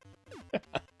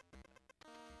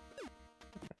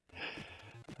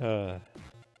 I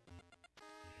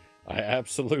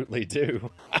absolutely do.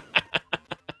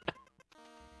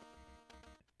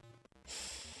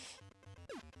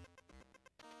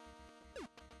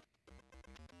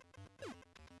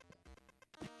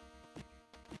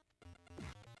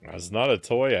 It's not a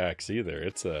toy axe either.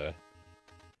 It's a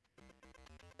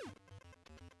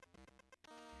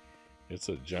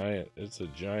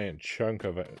giant chunk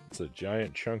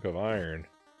of iron.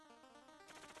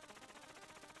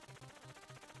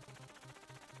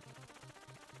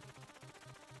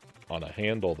 On a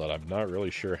handle that I'm not really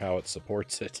sure how it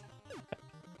supports it.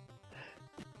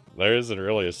 There isn't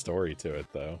really a story to it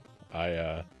though.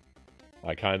 I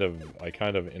kind of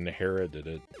inherited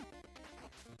it.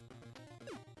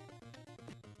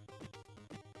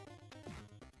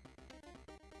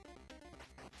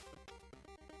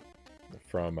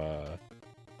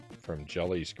 From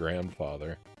Jelly's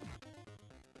grandfather.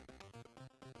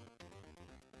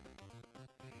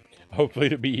 Hopefully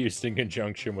to be used in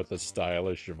conjunction with a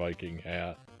stylish Viking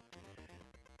hat.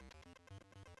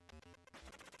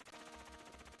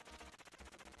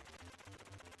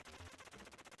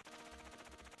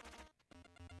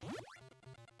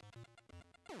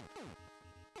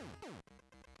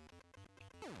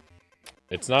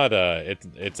 It's not it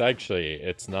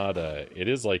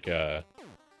is like a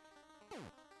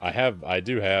I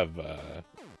do have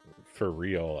for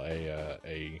real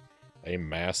a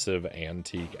massive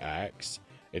antique axe.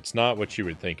 It's not what you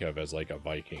would think of as like a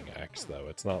Viking axe though.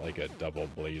 It's not like a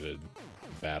double-bladed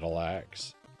battle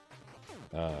axe.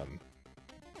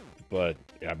 But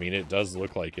I mean it does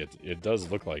look like it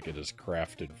is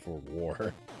crafted for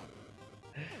war.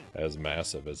 As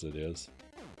massive as it is.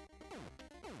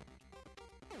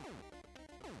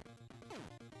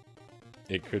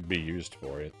 It could be used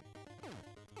for it.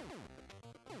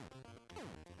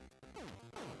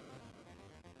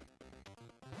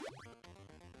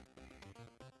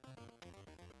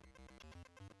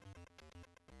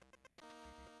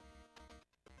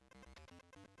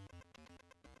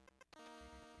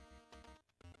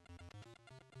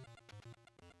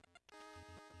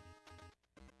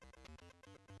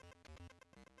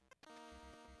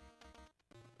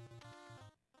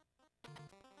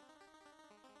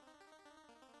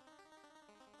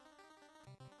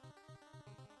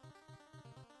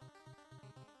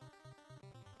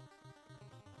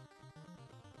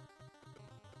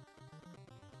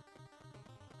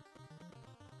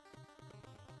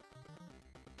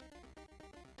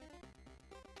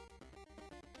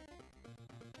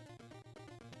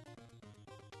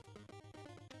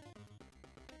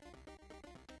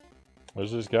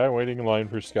 There's this guy waiting in line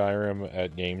for Skyrim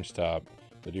at GameStop.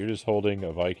 The dude is holding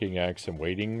a Viking axe and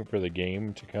waiting for the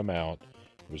game to come out.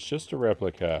 It was just a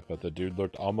replica, but the dude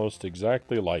looked almost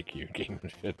exactly like you, Game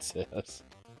Fit says.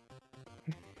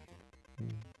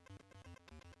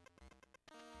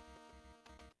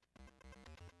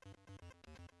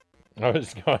 I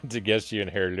was going to guess you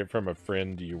inherited it from a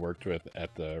friend you worked with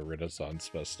at the Renaissance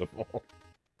Festival.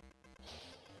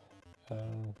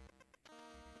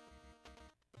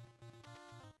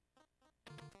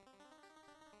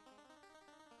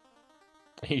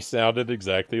 He sounded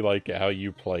exactly like how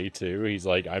you play, too. He's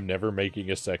like, I'm never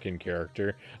making a second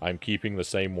character. I'm keeping the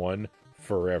same one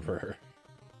forever.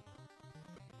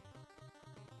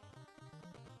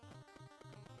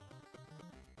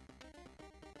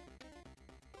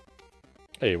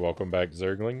 Hey, welcome back,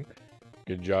 Zergling.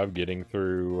 Good job getting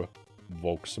through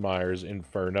Volksmeyer's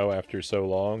Inferno after so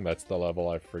long. That's the level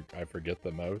I forget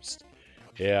the most.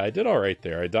 Yeah, I did alright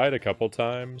there. I died a couple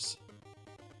times.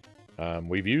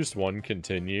 We've used one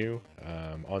continue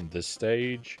on this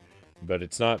stage, but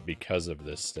it's not because of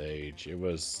this stage. It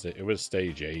was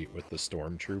stage 8 with the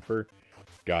Stormtrooper.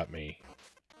 Got me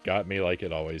like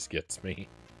it always gets me.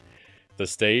 The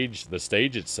stage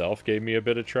itself gave me a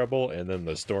bit of trouble, and then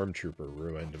the Stormtrooper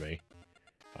ruined me.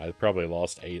 I probably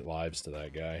lost 8 lives to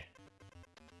that guy.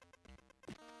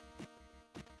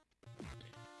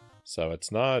 So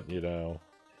it's not, you know...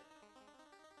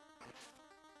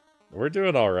 We're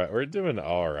doing alright. We're doing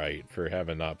alright for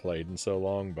having not played in so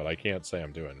long, but I can't say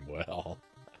I'm doing well.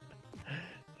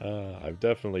 I've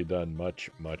definitely done much,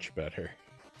 much better.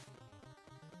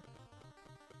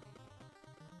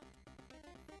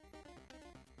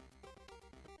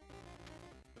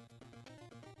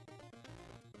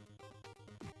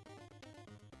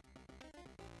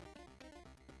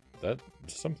 That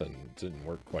something didn't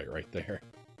work quite right there.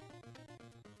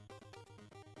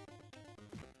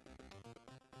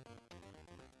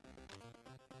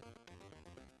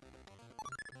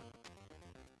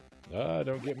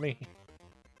 Don't get me.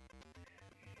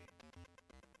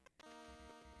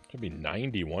 It'll be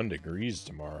 91 degrees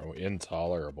tomorrow.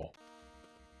 Intolerable.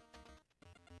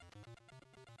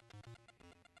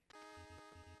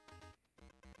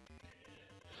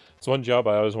 It's one job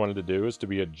I always wanted to do is to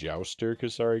be a jouster,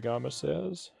 Kusarigama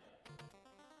says.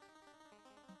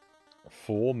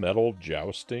 Full Metal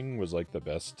Jousting was like the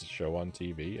best show on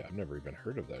TV. I've never even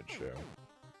heard of that show.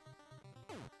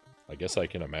 I guess I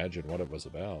can imagine what it was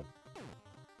about.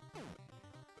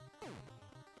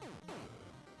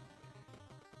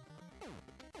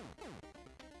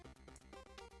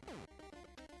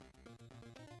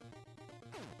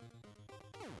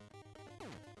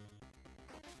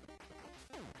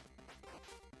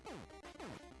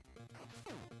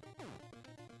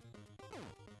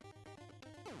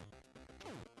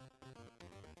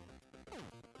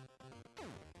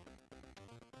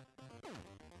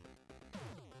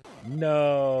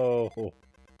 No.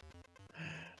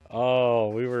 Oh,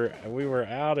 we were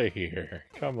out of here.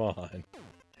 Come on.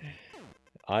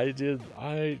 I did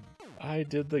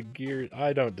the gear.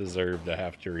 I don't deserve to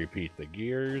have to repeat the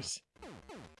gears.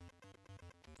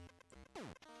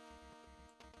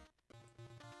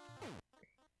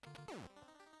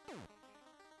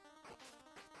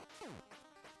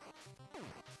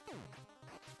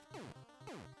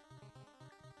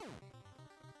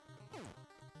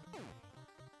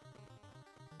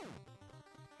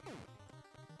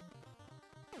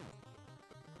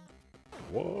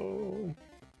 Whoa.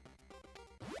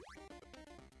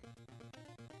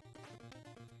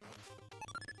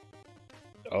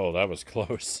 Oh, that was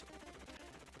close.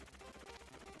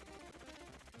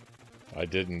 I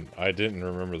didn't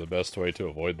remember the best way to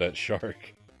avoid that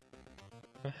shark.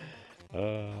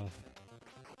 Aw.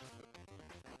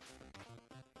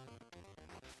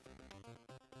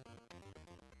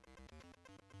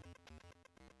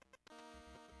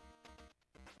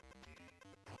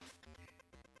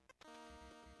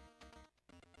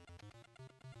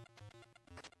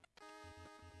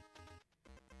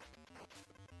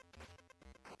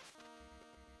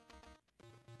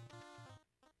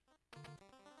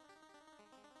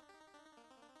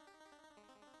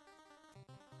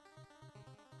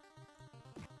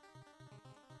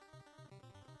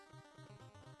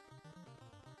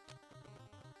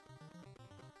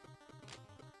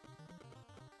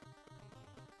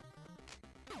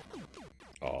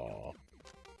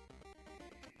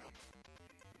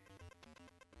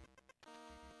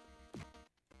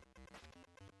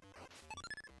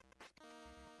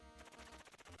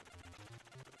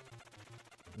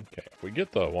 Okay, if we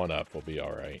get the 1-up, we'll be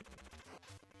alright.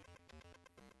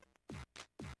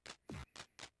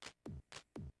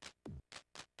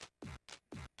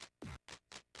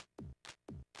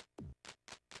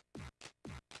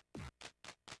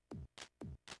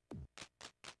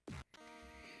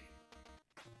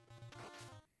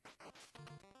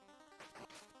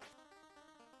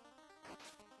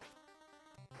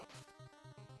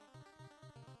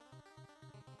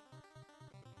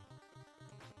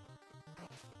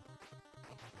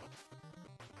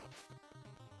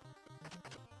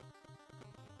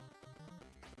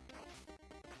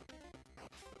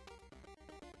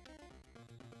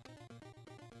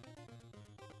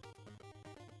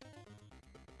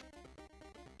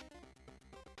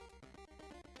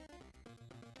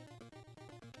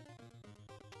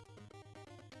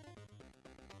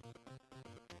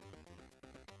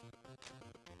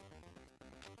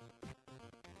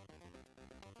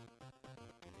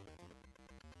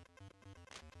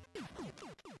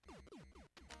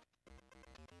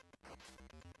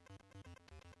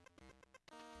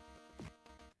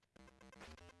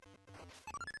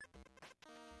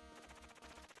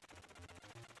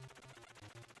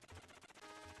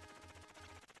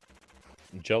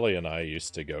 Jelly and I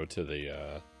used to go to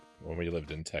the when we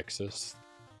lived in Texas.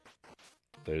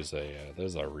 There's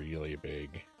a really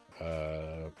big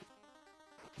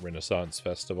Renaissance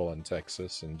festival in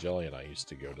Texas, and Jelly and I used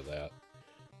to go to that.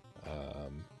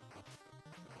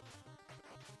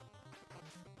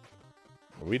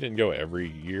 We didn't go every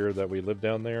year that we lived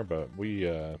down there, but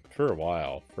we for a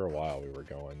while we were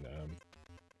going.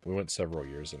 We went several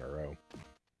years in a row.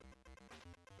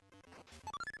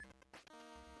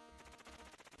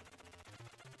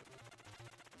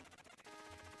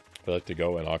 We like to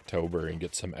go in October and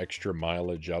get some extra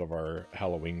mileage out of our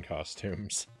Halloween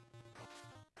costumes.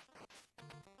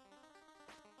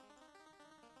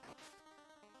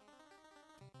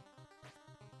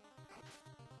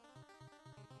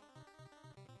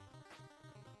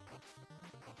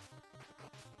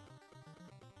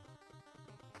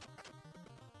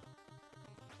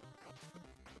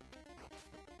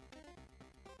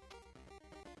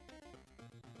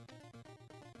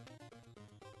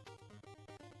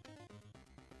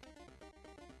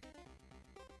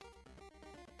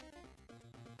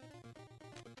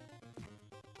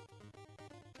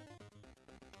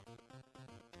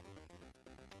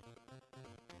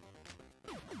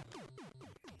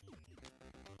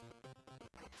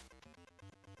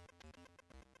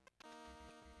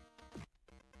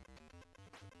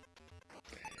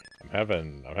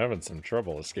 I'm having some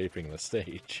trouble escaping the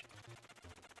stage.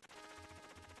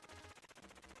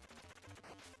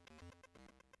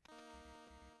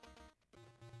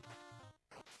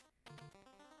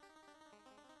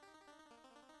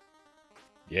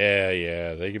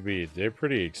 Yeah, they're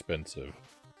pretty expensive.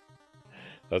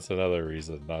 That's another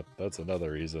reason not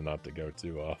to go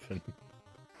too often.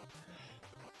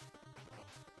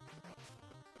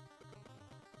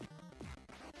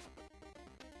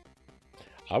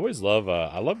 I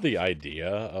love the idea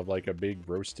of like a big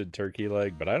roasted turkey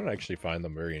leg, but I don't actually find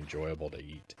them very enjoyable to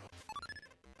eat.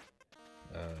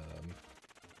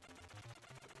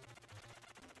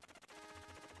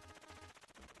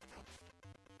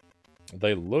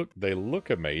 They look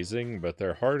amazing, but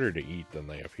they're harder to eat than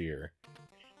they appear.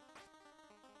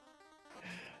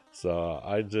 So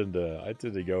I tend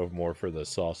to go more for the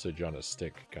sausage on a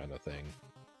stick kind of thing.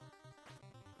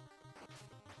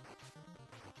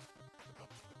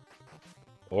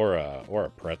 Or a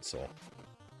pretzel.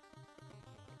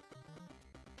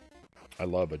 I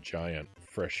love a giant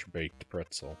fresh baked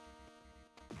pretzel.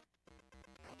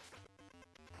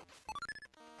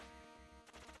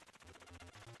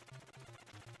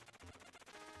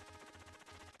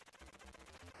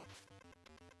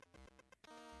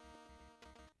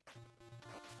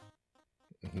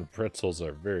 Pretzels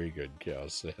are very good, Cow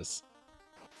says.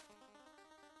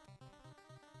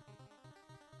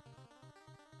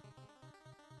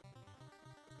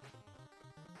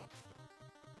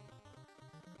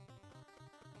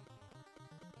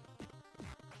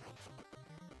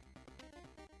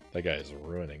 That guy is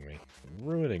ruining me.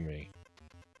 Ruining me.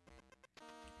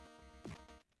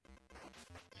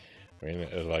 I mean,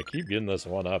 if I keep getting this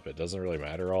one up, it doesn't really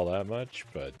matter all that much,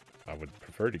 but I would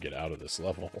prefer to get out of this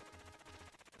level.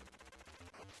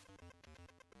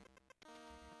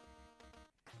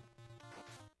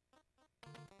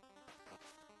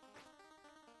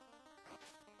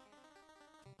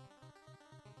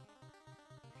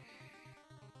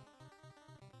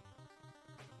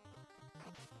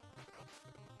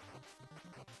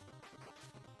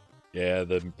 Yeah,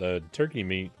 the turkey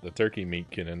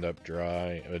meat can end up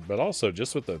dry, but also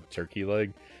just with the turkey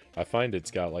leg, I find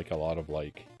it's got like a lot of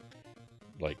like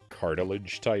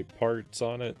cartilage type parts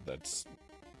on it that's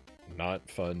not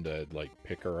fun to like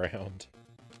pick around.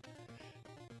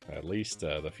 At least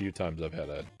the few times I've had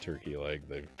a turkey leg,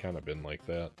 they've kind of been like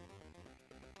that.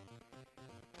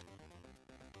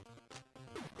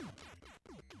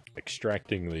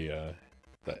 Extracting the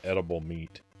edible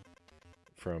meat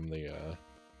from the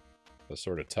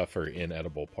sort of tougher,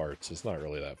 inedible parts is not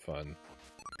really that fun.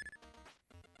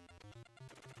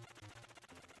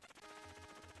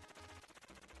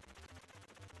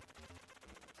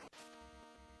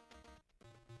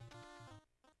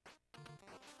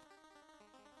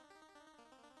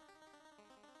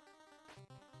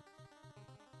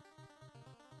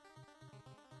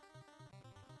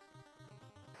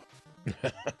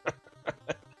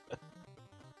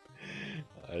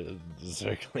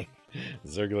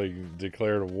 Zergling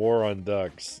declared war on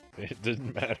ducks. It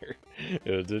didn't matter.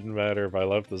 It didn't matter if I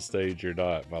left the stage or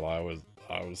not, but I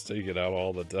I was taking out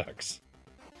all the ducks.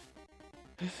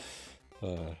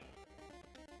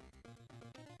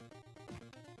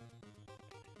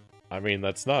 I mean,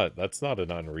 that's not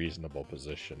an unreasonable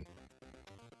position.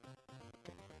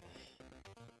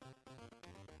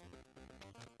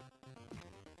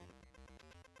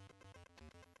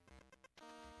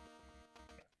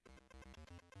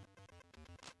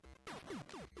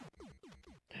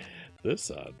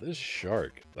 This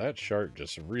shark, that shark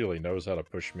just really knows how to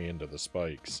push me into the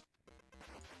spikes.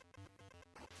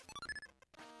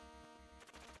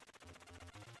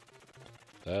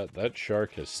 That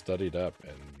shark has studied up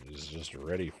and is just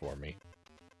ready for me.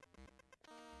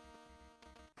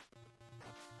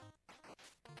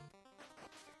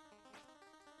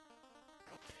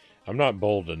 I'm not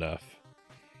bold enough.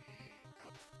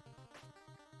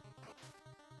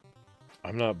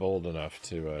 I'm not bold enough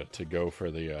to go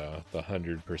for the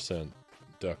 100%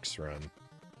 ducks run.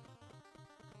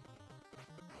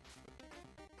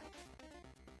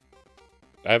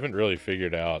 I haven't really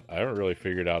figured out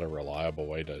a reliable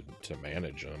way to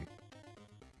manage them.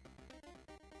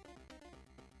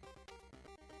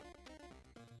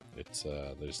 It's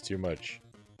there's too much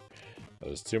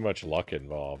luck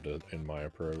involved in my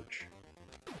approach.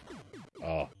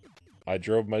 Oh, I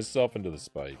drove myself into the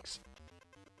spikes.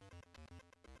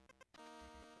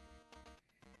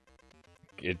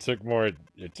 It took more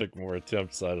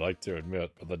attempts, I'd like to admit,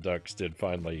 but the ducks did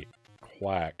finally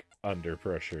quack under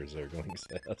pressure, Zergling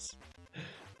says.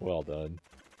 Well done.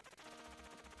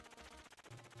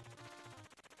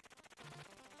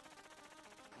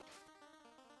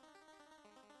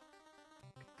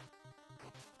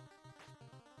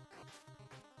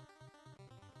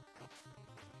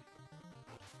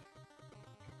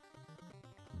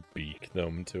 Beak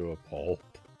them to a pulp.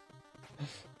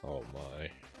 Oh my.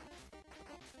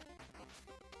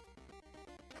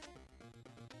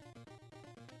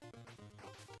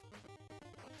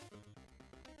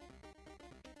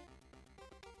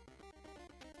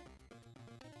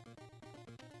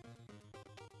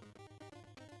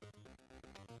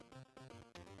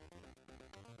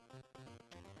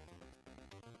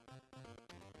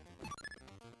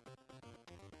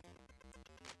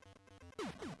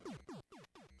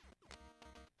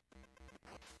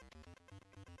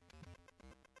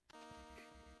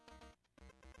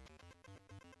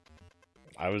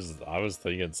 I was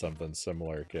thinking something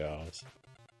similar, Chaos.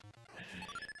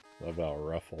 About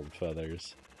ruffled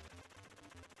feathers.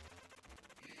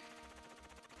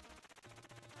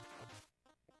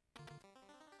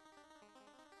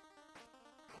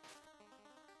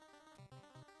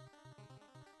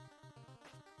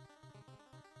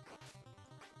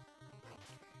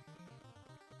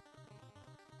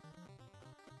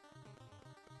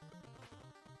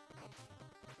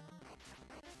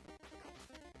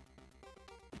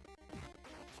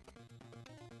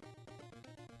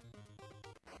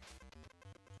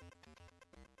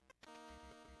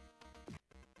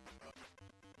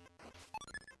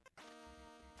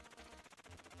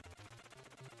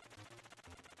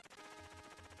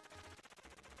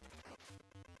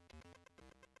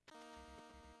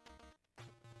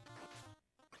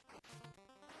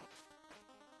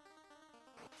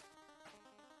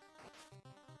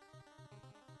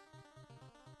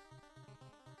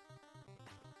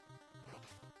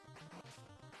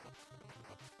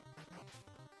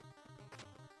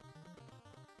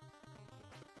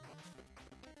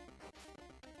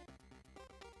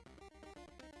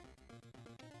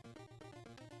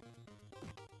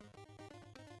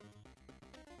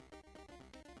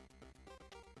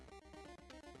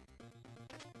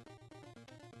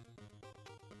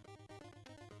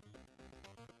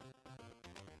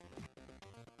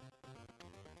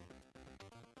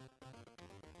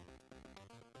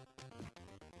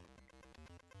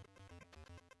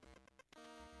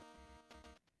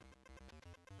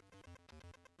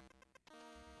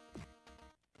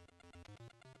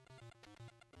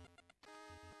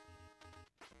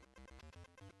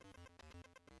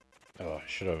 Oh, I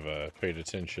should have paid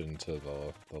attention to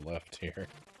the left here.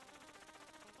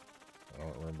 I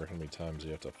don't remember how many times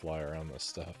you have to fly around this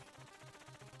stuff.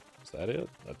 Is that it?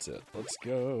 That's it. Let's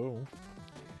go.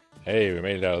 Hey, we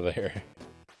made it out of there.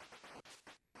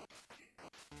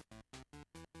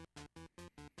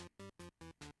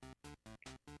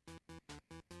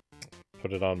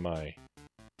 Put it on my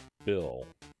bill.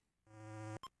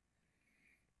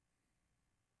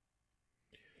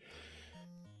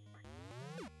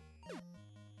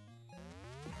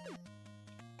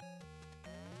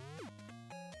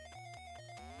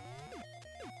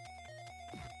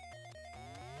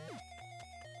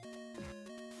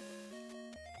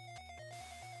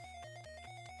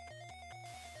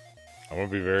 I'm gonna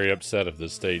be very upset if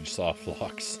this stage soft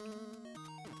locks.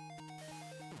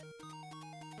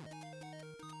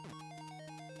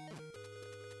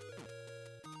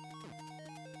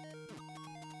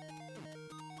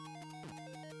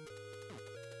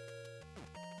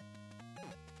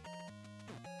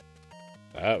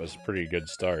 That was a pretty good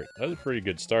start. That was a pretty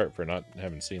good start for not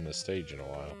having seen this stage in a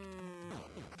while.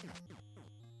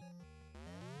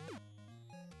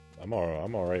 I'm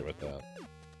alright with that.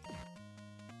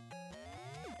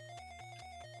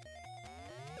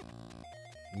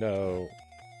 No.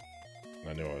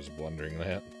 I knew I was blundering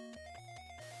that.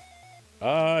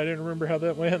 Ah, I didn't remember how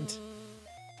that went.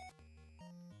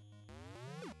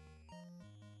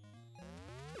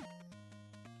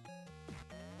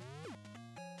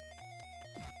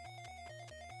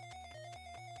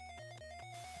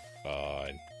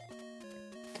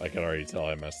 I can already tell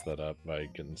I messed that up by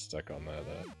getting stuck on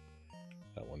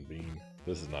that one beam.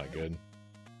 This is not good.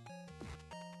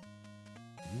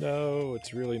 No,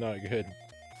 it's really not good.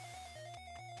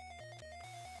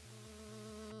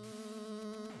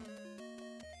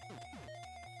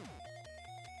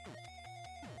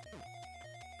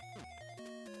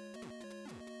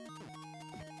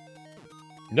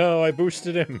 No, I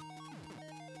boosted him.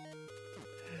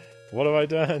 What have I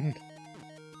done?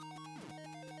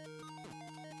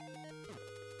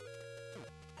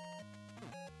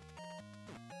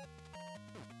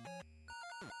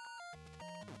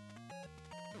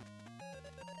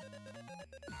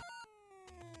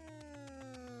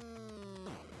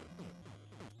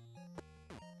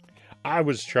 I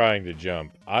was trying to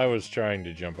jump. I was trying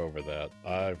to jump over that.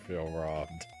 I feel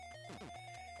robbed.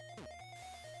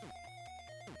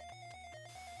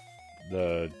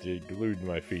 It glued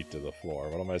my feet to the floor.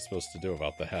 What am I supposed to do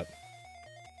about that?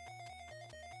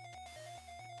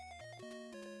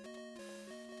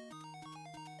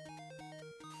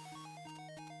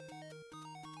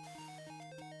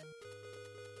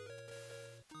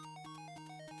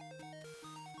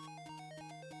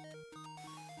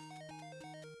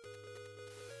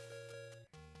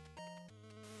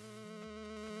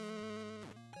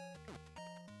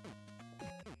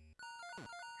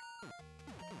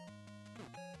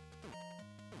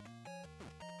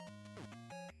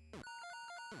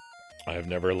 I've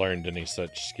never learned any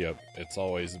such skip. It's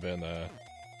always been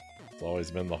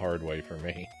the hard way for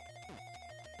me.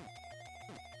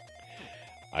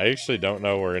 I actually don't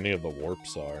know where any of the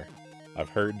warps are. I've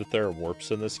heard that there are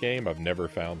warps in this game. I've never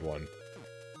found one.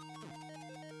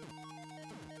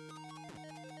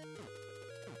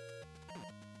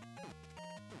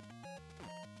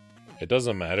 It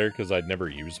doesn't matter because I'd never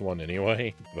use one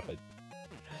anyway, but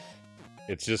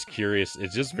it's just curious.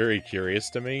 It's just very curious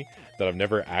to me that I've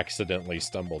never accidentally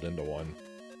stumbled into one.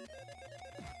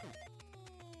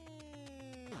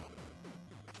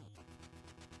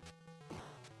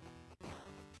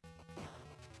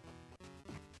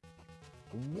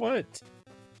 What?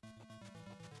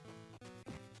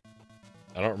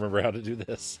 I don't remember how to do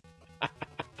this.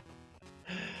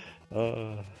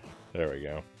 There we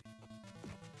go.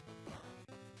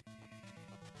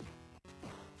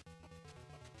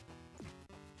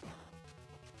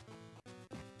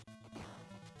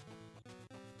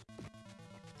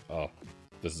 Oh,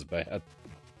 this is bad.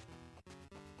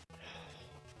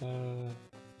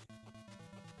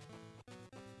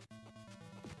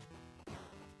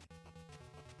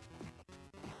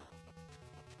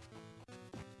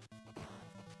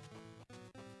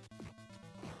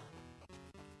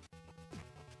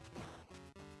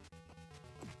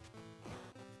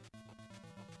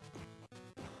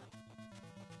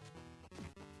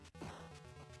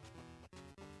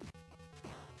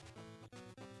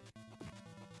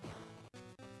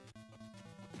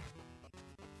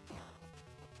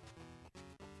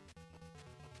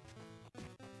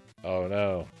 Oh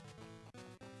no.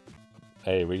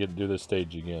 Hey, we get to do this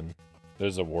stage again.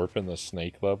 There's a warp in the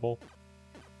snake level.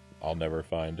 I'll never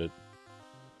find it.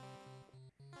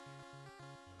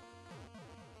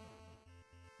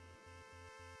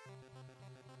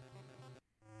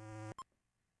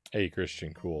 Hey,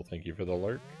 Christian Cool, thank you for the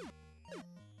alert.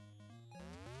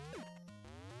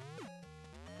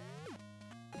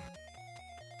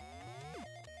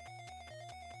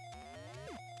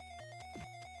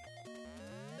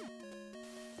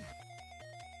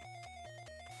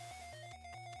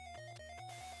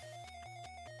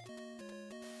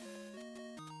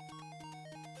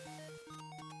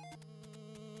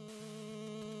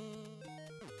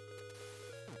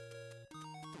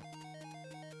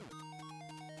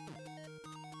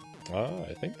 Ah,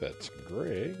 I think that's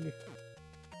Greg.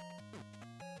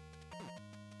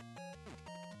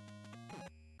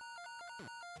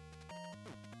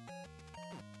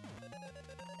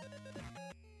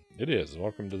 It is.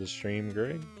 Welcome to the stream,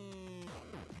 Greg.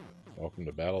 Welcome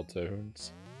to Battletoads.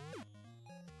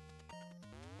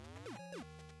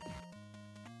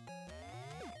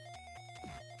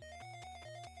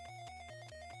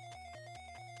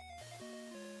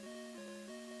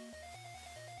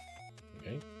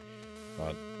 Okay.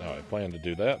 Not how I planned to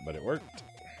do that, but it worked.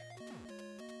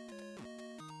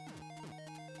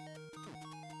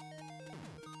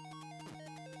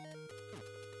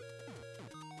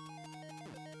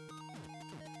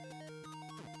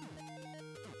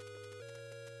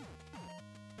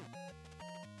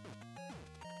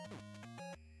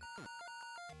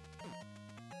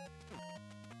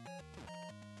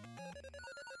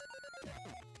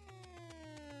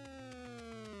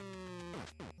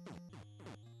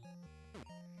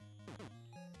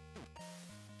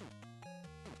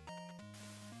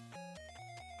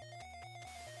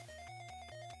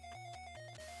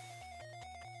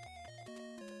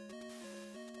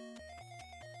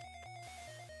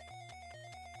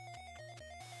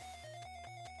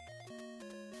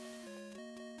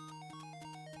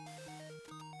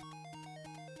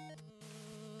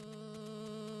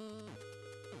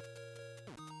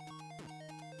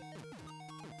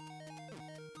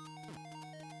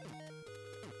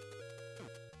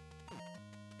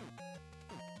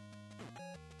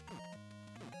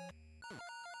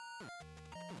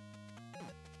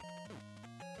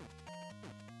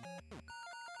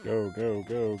 Go, go,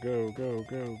 go, go, go,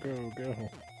 go, go, go.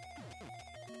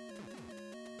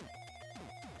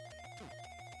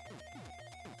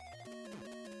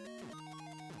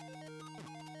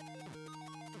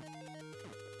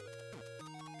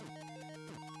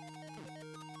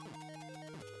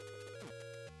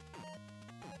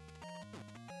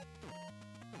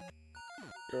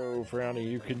 Go, Frownie,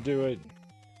 you can do it.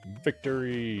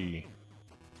 Victory!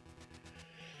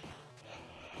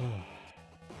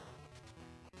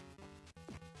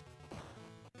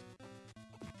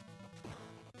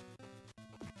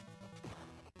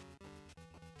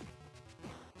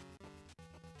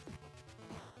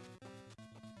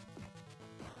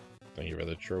 Thank you for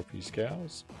the trophies,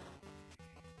 cows.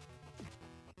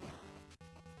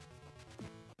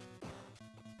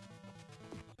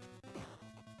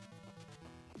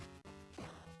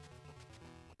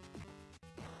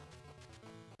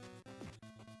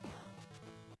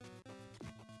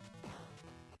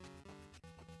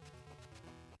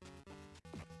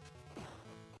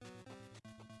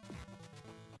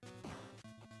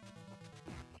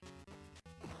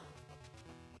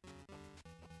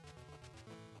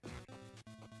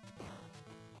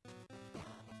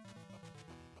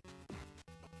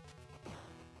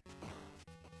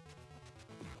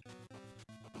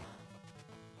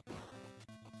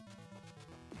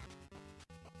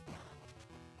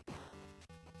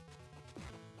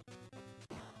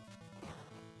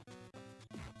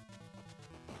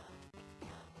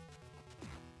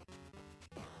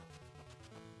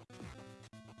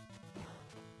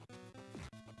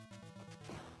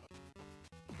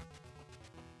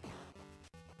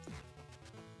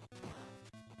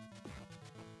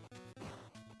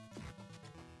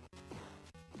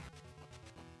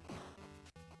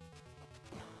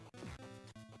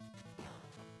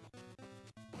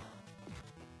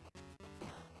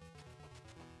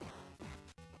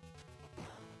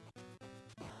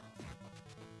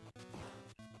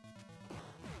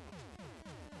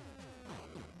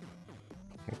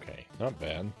 Okay, not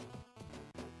bad.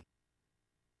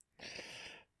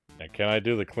 Now, can I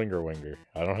do the Klingerwinger?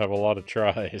 I don't have a lot of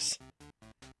tries.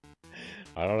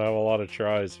 I don't have a lot of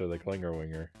tries for the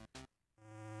Klingerwinger.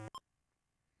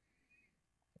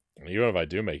 Even if I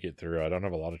do make it through, I don't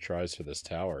have a lot of tries for this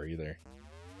tower either.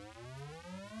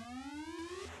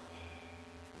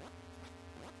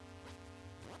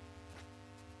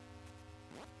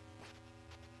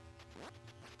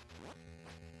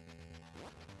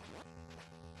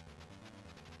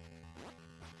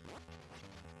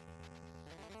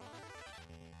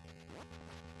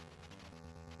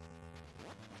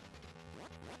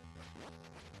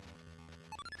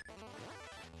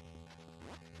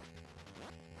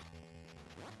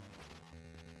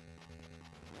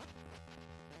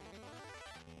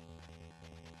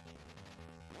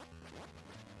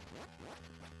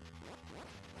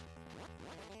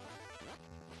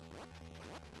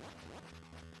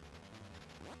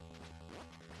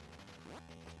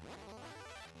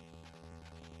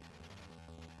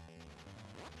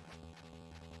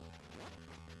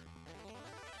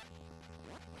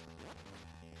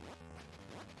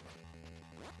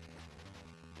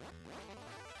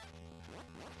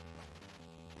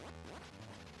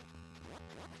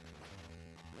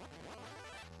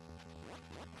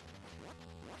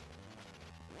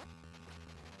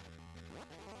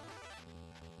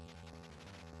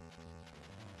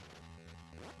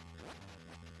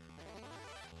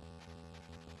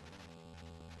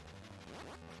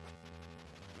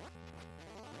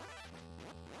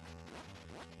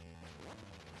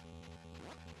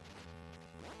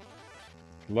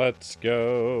 Let's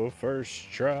go. First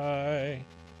try.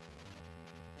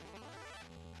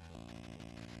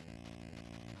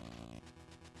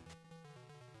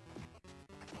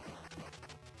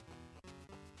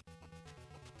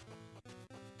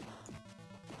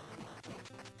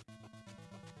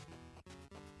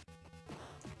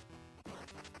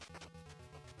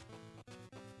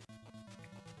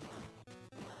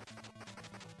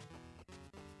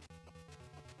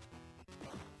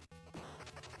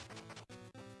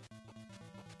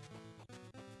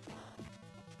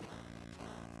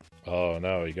 Oh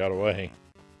no, he got away.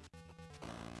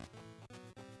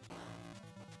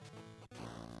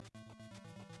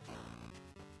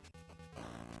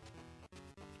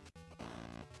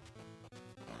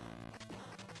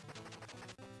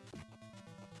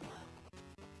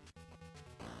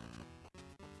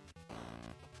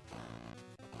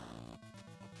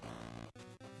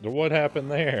 What happened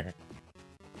there?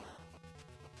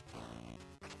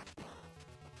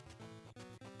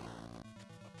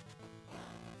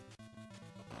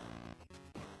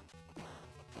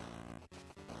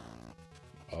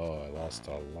 Oh, I lost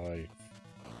a life.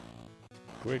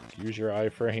 Quick, use your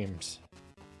iframes.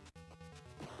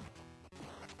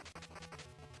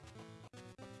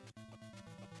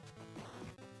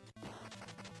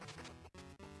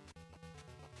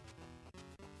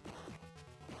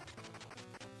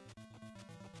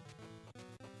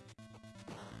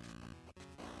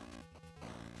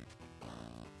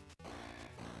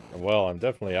 Well, I'm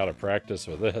definitely out of practice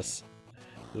with this.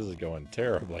 This is going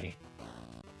terribly.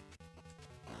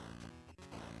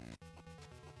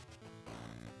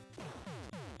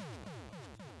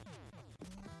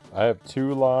 I have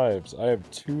 2 lives. I have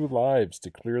 2 lives to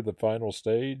clear the final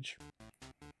stage.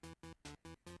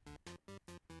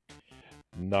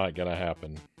 Not gonna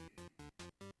happen.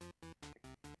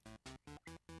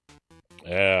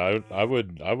 Yeah, I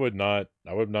would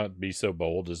not be so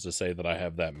bold as to say that I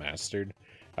have that mastered.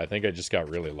 I think I just got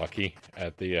really lucky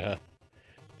at the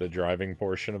driving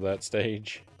portion of that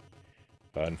stage.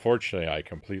 Unfortunately, I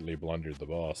completely blundered the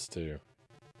boss too.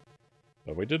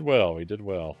 But we did well. We did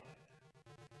well.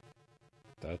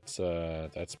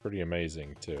 That's pretty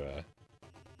amazing to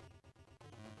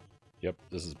Yep,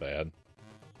 this is bad.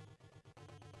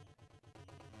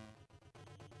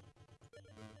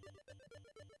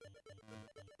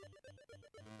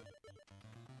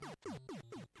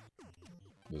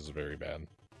 This is very bad.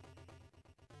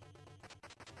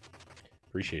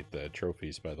 Appreciate the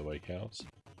trophies, by the way, cows.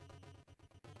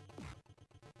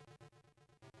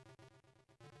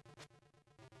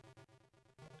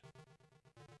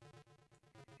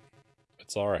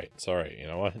 It's alright, it's alright, you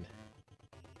know what?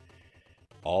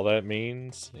 All that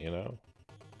means, you know...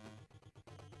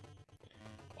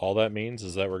 All that means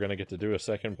is that we're gonna get to do a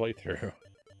second playthrough.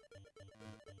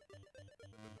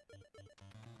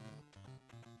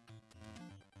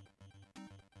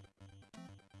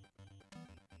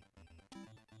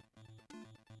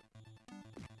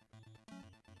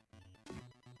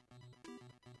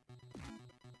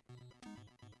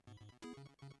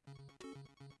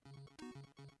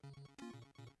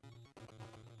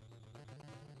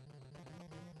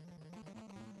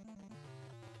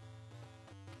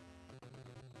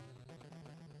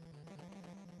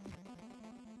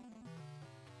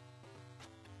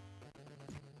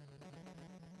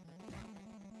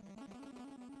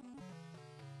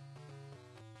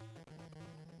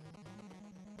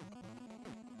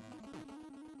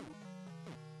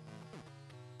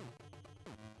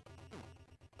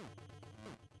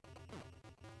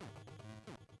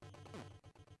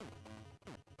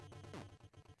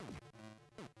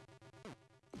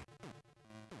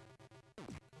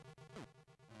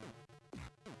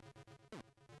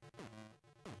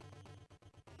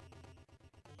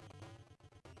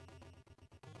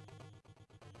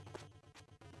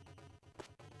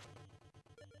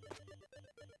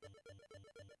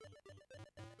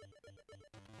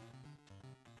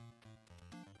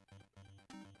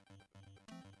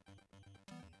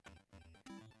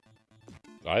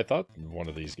 I thought one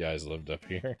of these guys lived up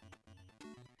here.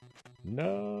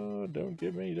 No, don't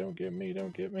get me, don't get me,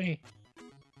 don't get me.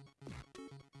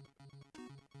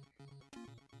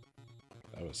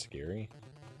 That was scary.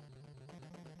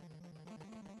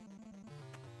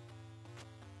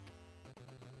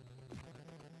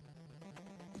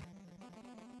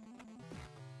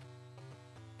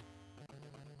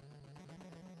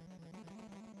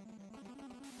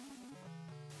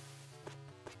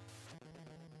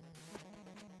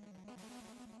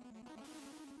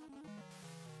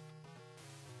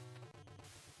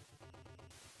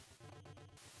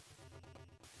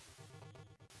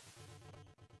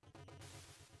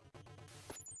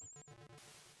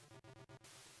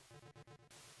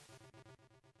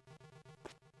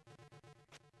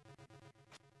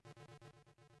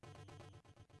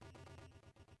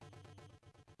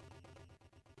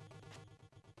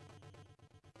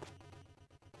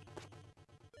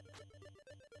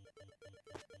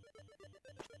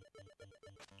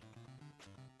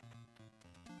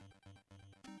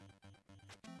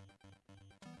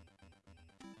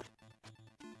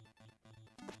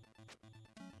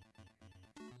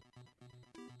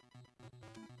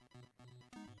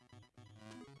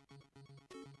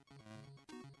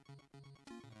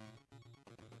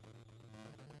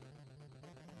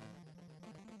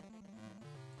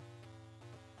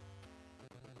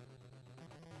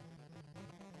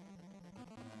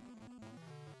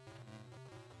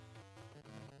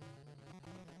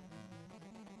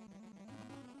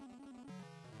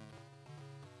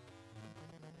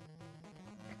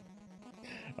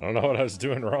 I don't know what I was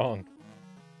doing wrong.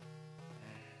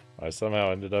 I somehow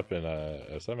ended up in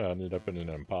an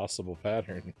impossible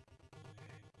pattern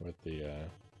with the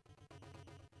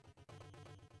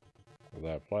with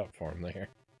that platform there.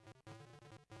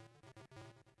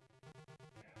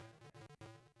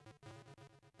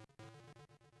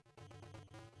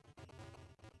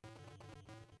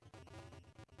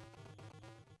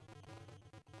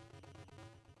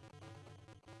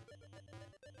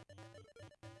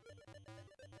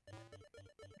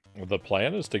 The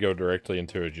plan is to go directly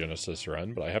into a Genesis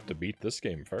run, but I have to beat this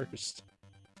game first.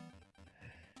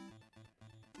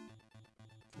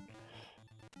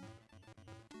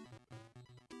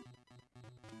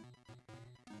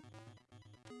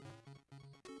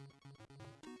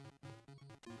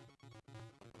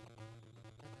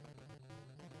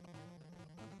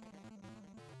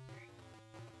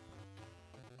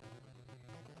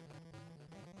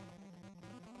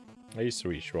 Hey,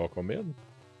 Sweesh, welcome in.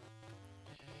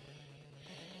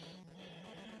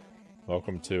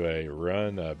 Welcome to a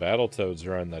run, a Battletoads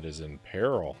run that is in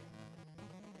peril.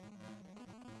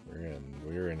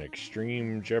 We're in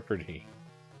extreme jeopardy.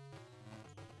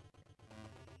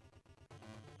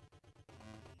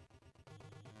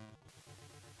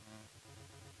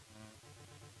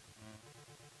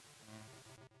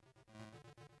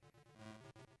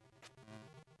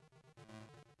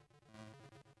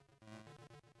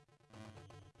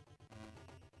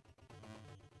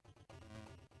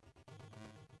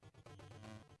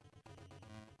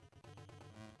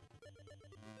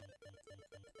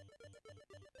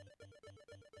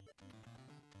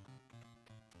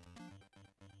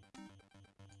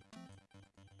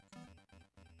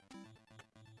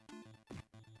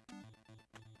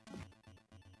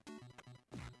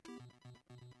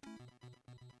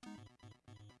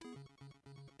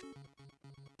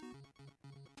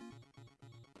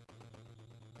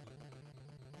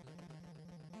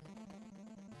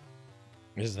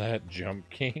 Is that Jump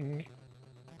King?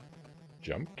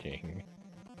 Jump King?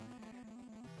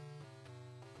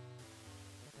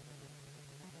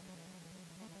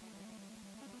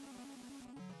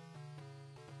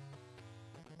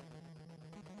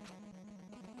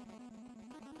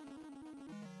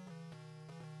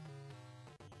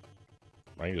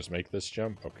 I can just make this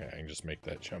jump? Okay, I can just make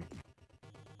that jump.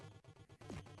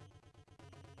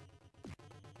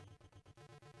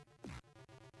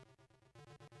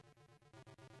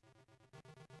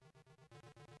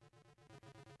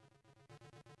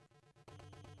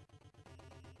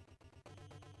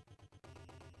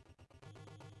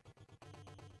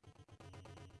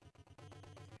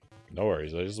 No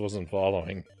worries, I just wasn't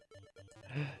following.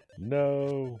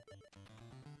 No!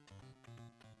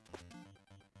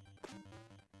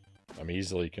 I'm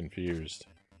easily confused.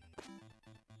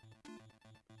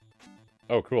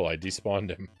 Oh, cool, I despawned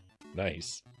him.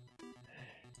 Nice.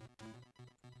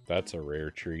 That's a rare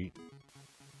treat.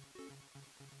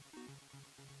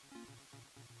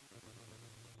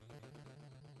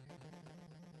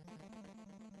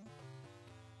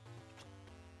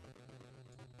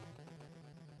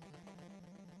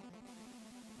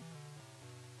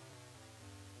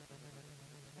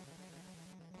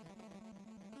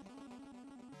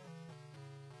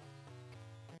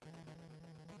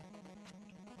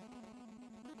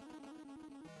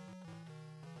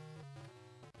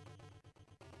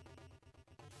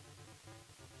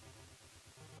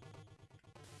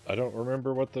 I don't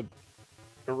remember what the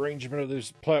arrangement of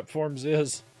those platforms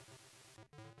is.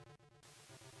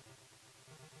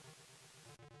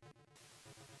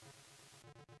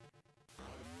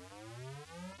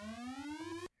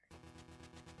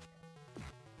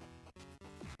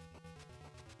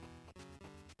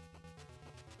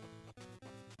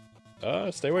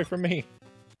 Stay away from me.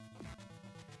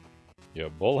 You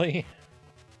bully.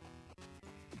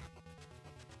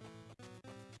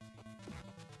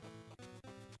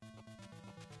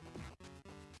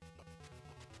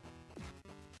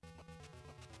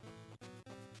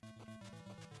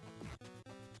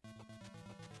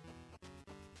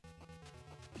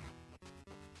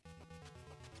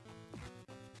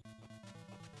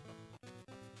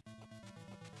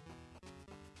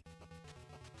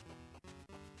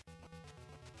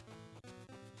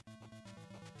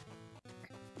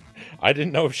 I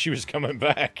didn't know if she was coming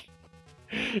back.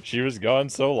 She was gone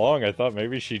so long, I thought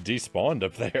maybe she despawned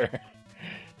up there.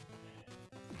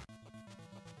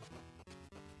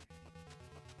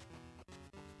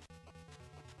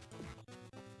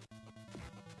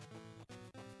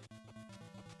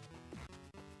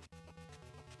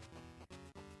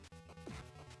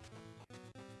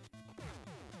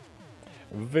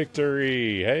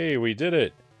 Victory! Hey, we did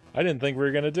it! I didn't think we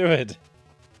were gonna do it.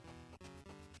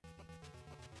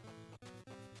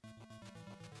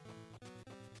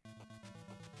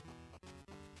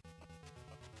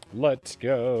 Let's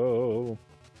go.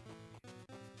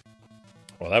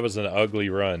 Well, that was an ugly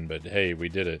run, but hey, we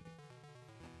did it.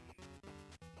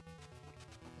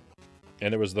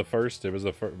 And it was the first,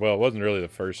 well, it wasn't really the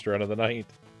first run of the night.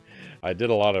 I did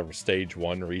a lot of stage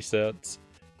 1 resets,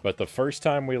 but the first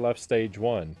time we left stage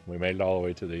 1, we made it all the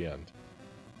way to the end.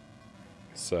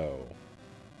 So,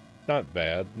 not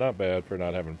bad. Not bad for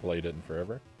not having played it in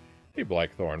forever. Hey,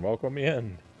 Blackthorn, welcome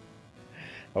in.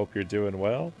 Hope you're doing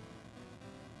well.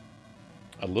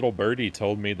 A little birdie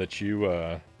told me that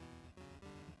you,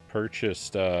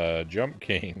 purchased, Jump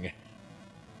King.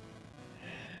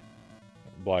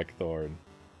 Blackthorn.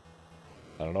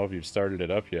 I don't know if you've started it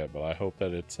up yet, but I hope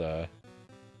that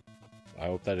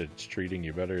it's treating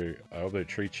you better. I hope it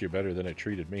treats you better than it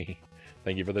treated me.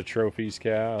 Thank you for the trophies,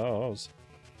 cows.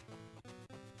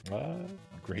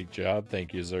 Great job.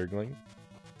 Thank you, Zergling.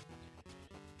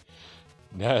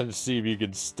 Now to see if you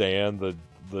can stand the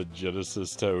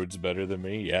Genesis Toads better than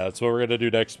me. Yeah, that's what we're gonna do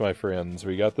next, my friends.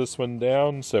 We got this one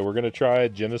down, so we're gonna try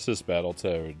Genesis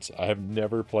Battletoads. I have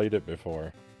never played it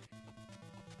before.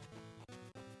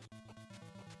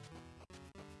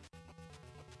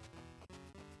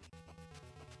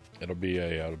 It'll be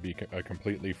a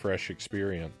completely fresh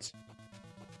experience.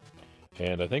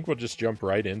 And I think we'll just jump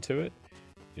right into it.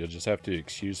 You'll just have to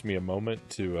excuse me a moment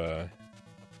to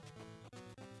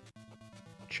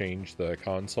change the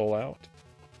console out.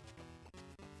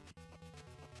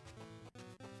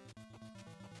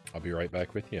 I'll be right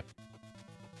back with you.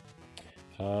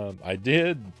 I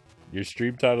did your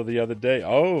stream title the other day.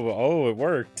 Oh, it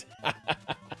worked.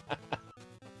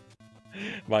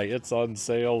 My It's on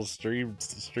Sale stream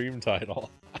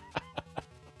title.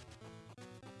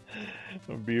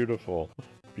 Beautiful.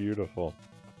 Beautiful.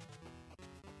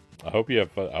 I hope you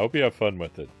have fun. I hope you have fun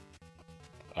with it.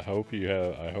 I hope you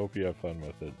have fun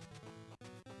with it.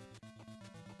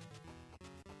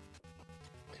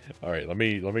 All right, let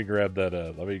me grab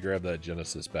that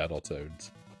Genesis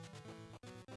Battletoads.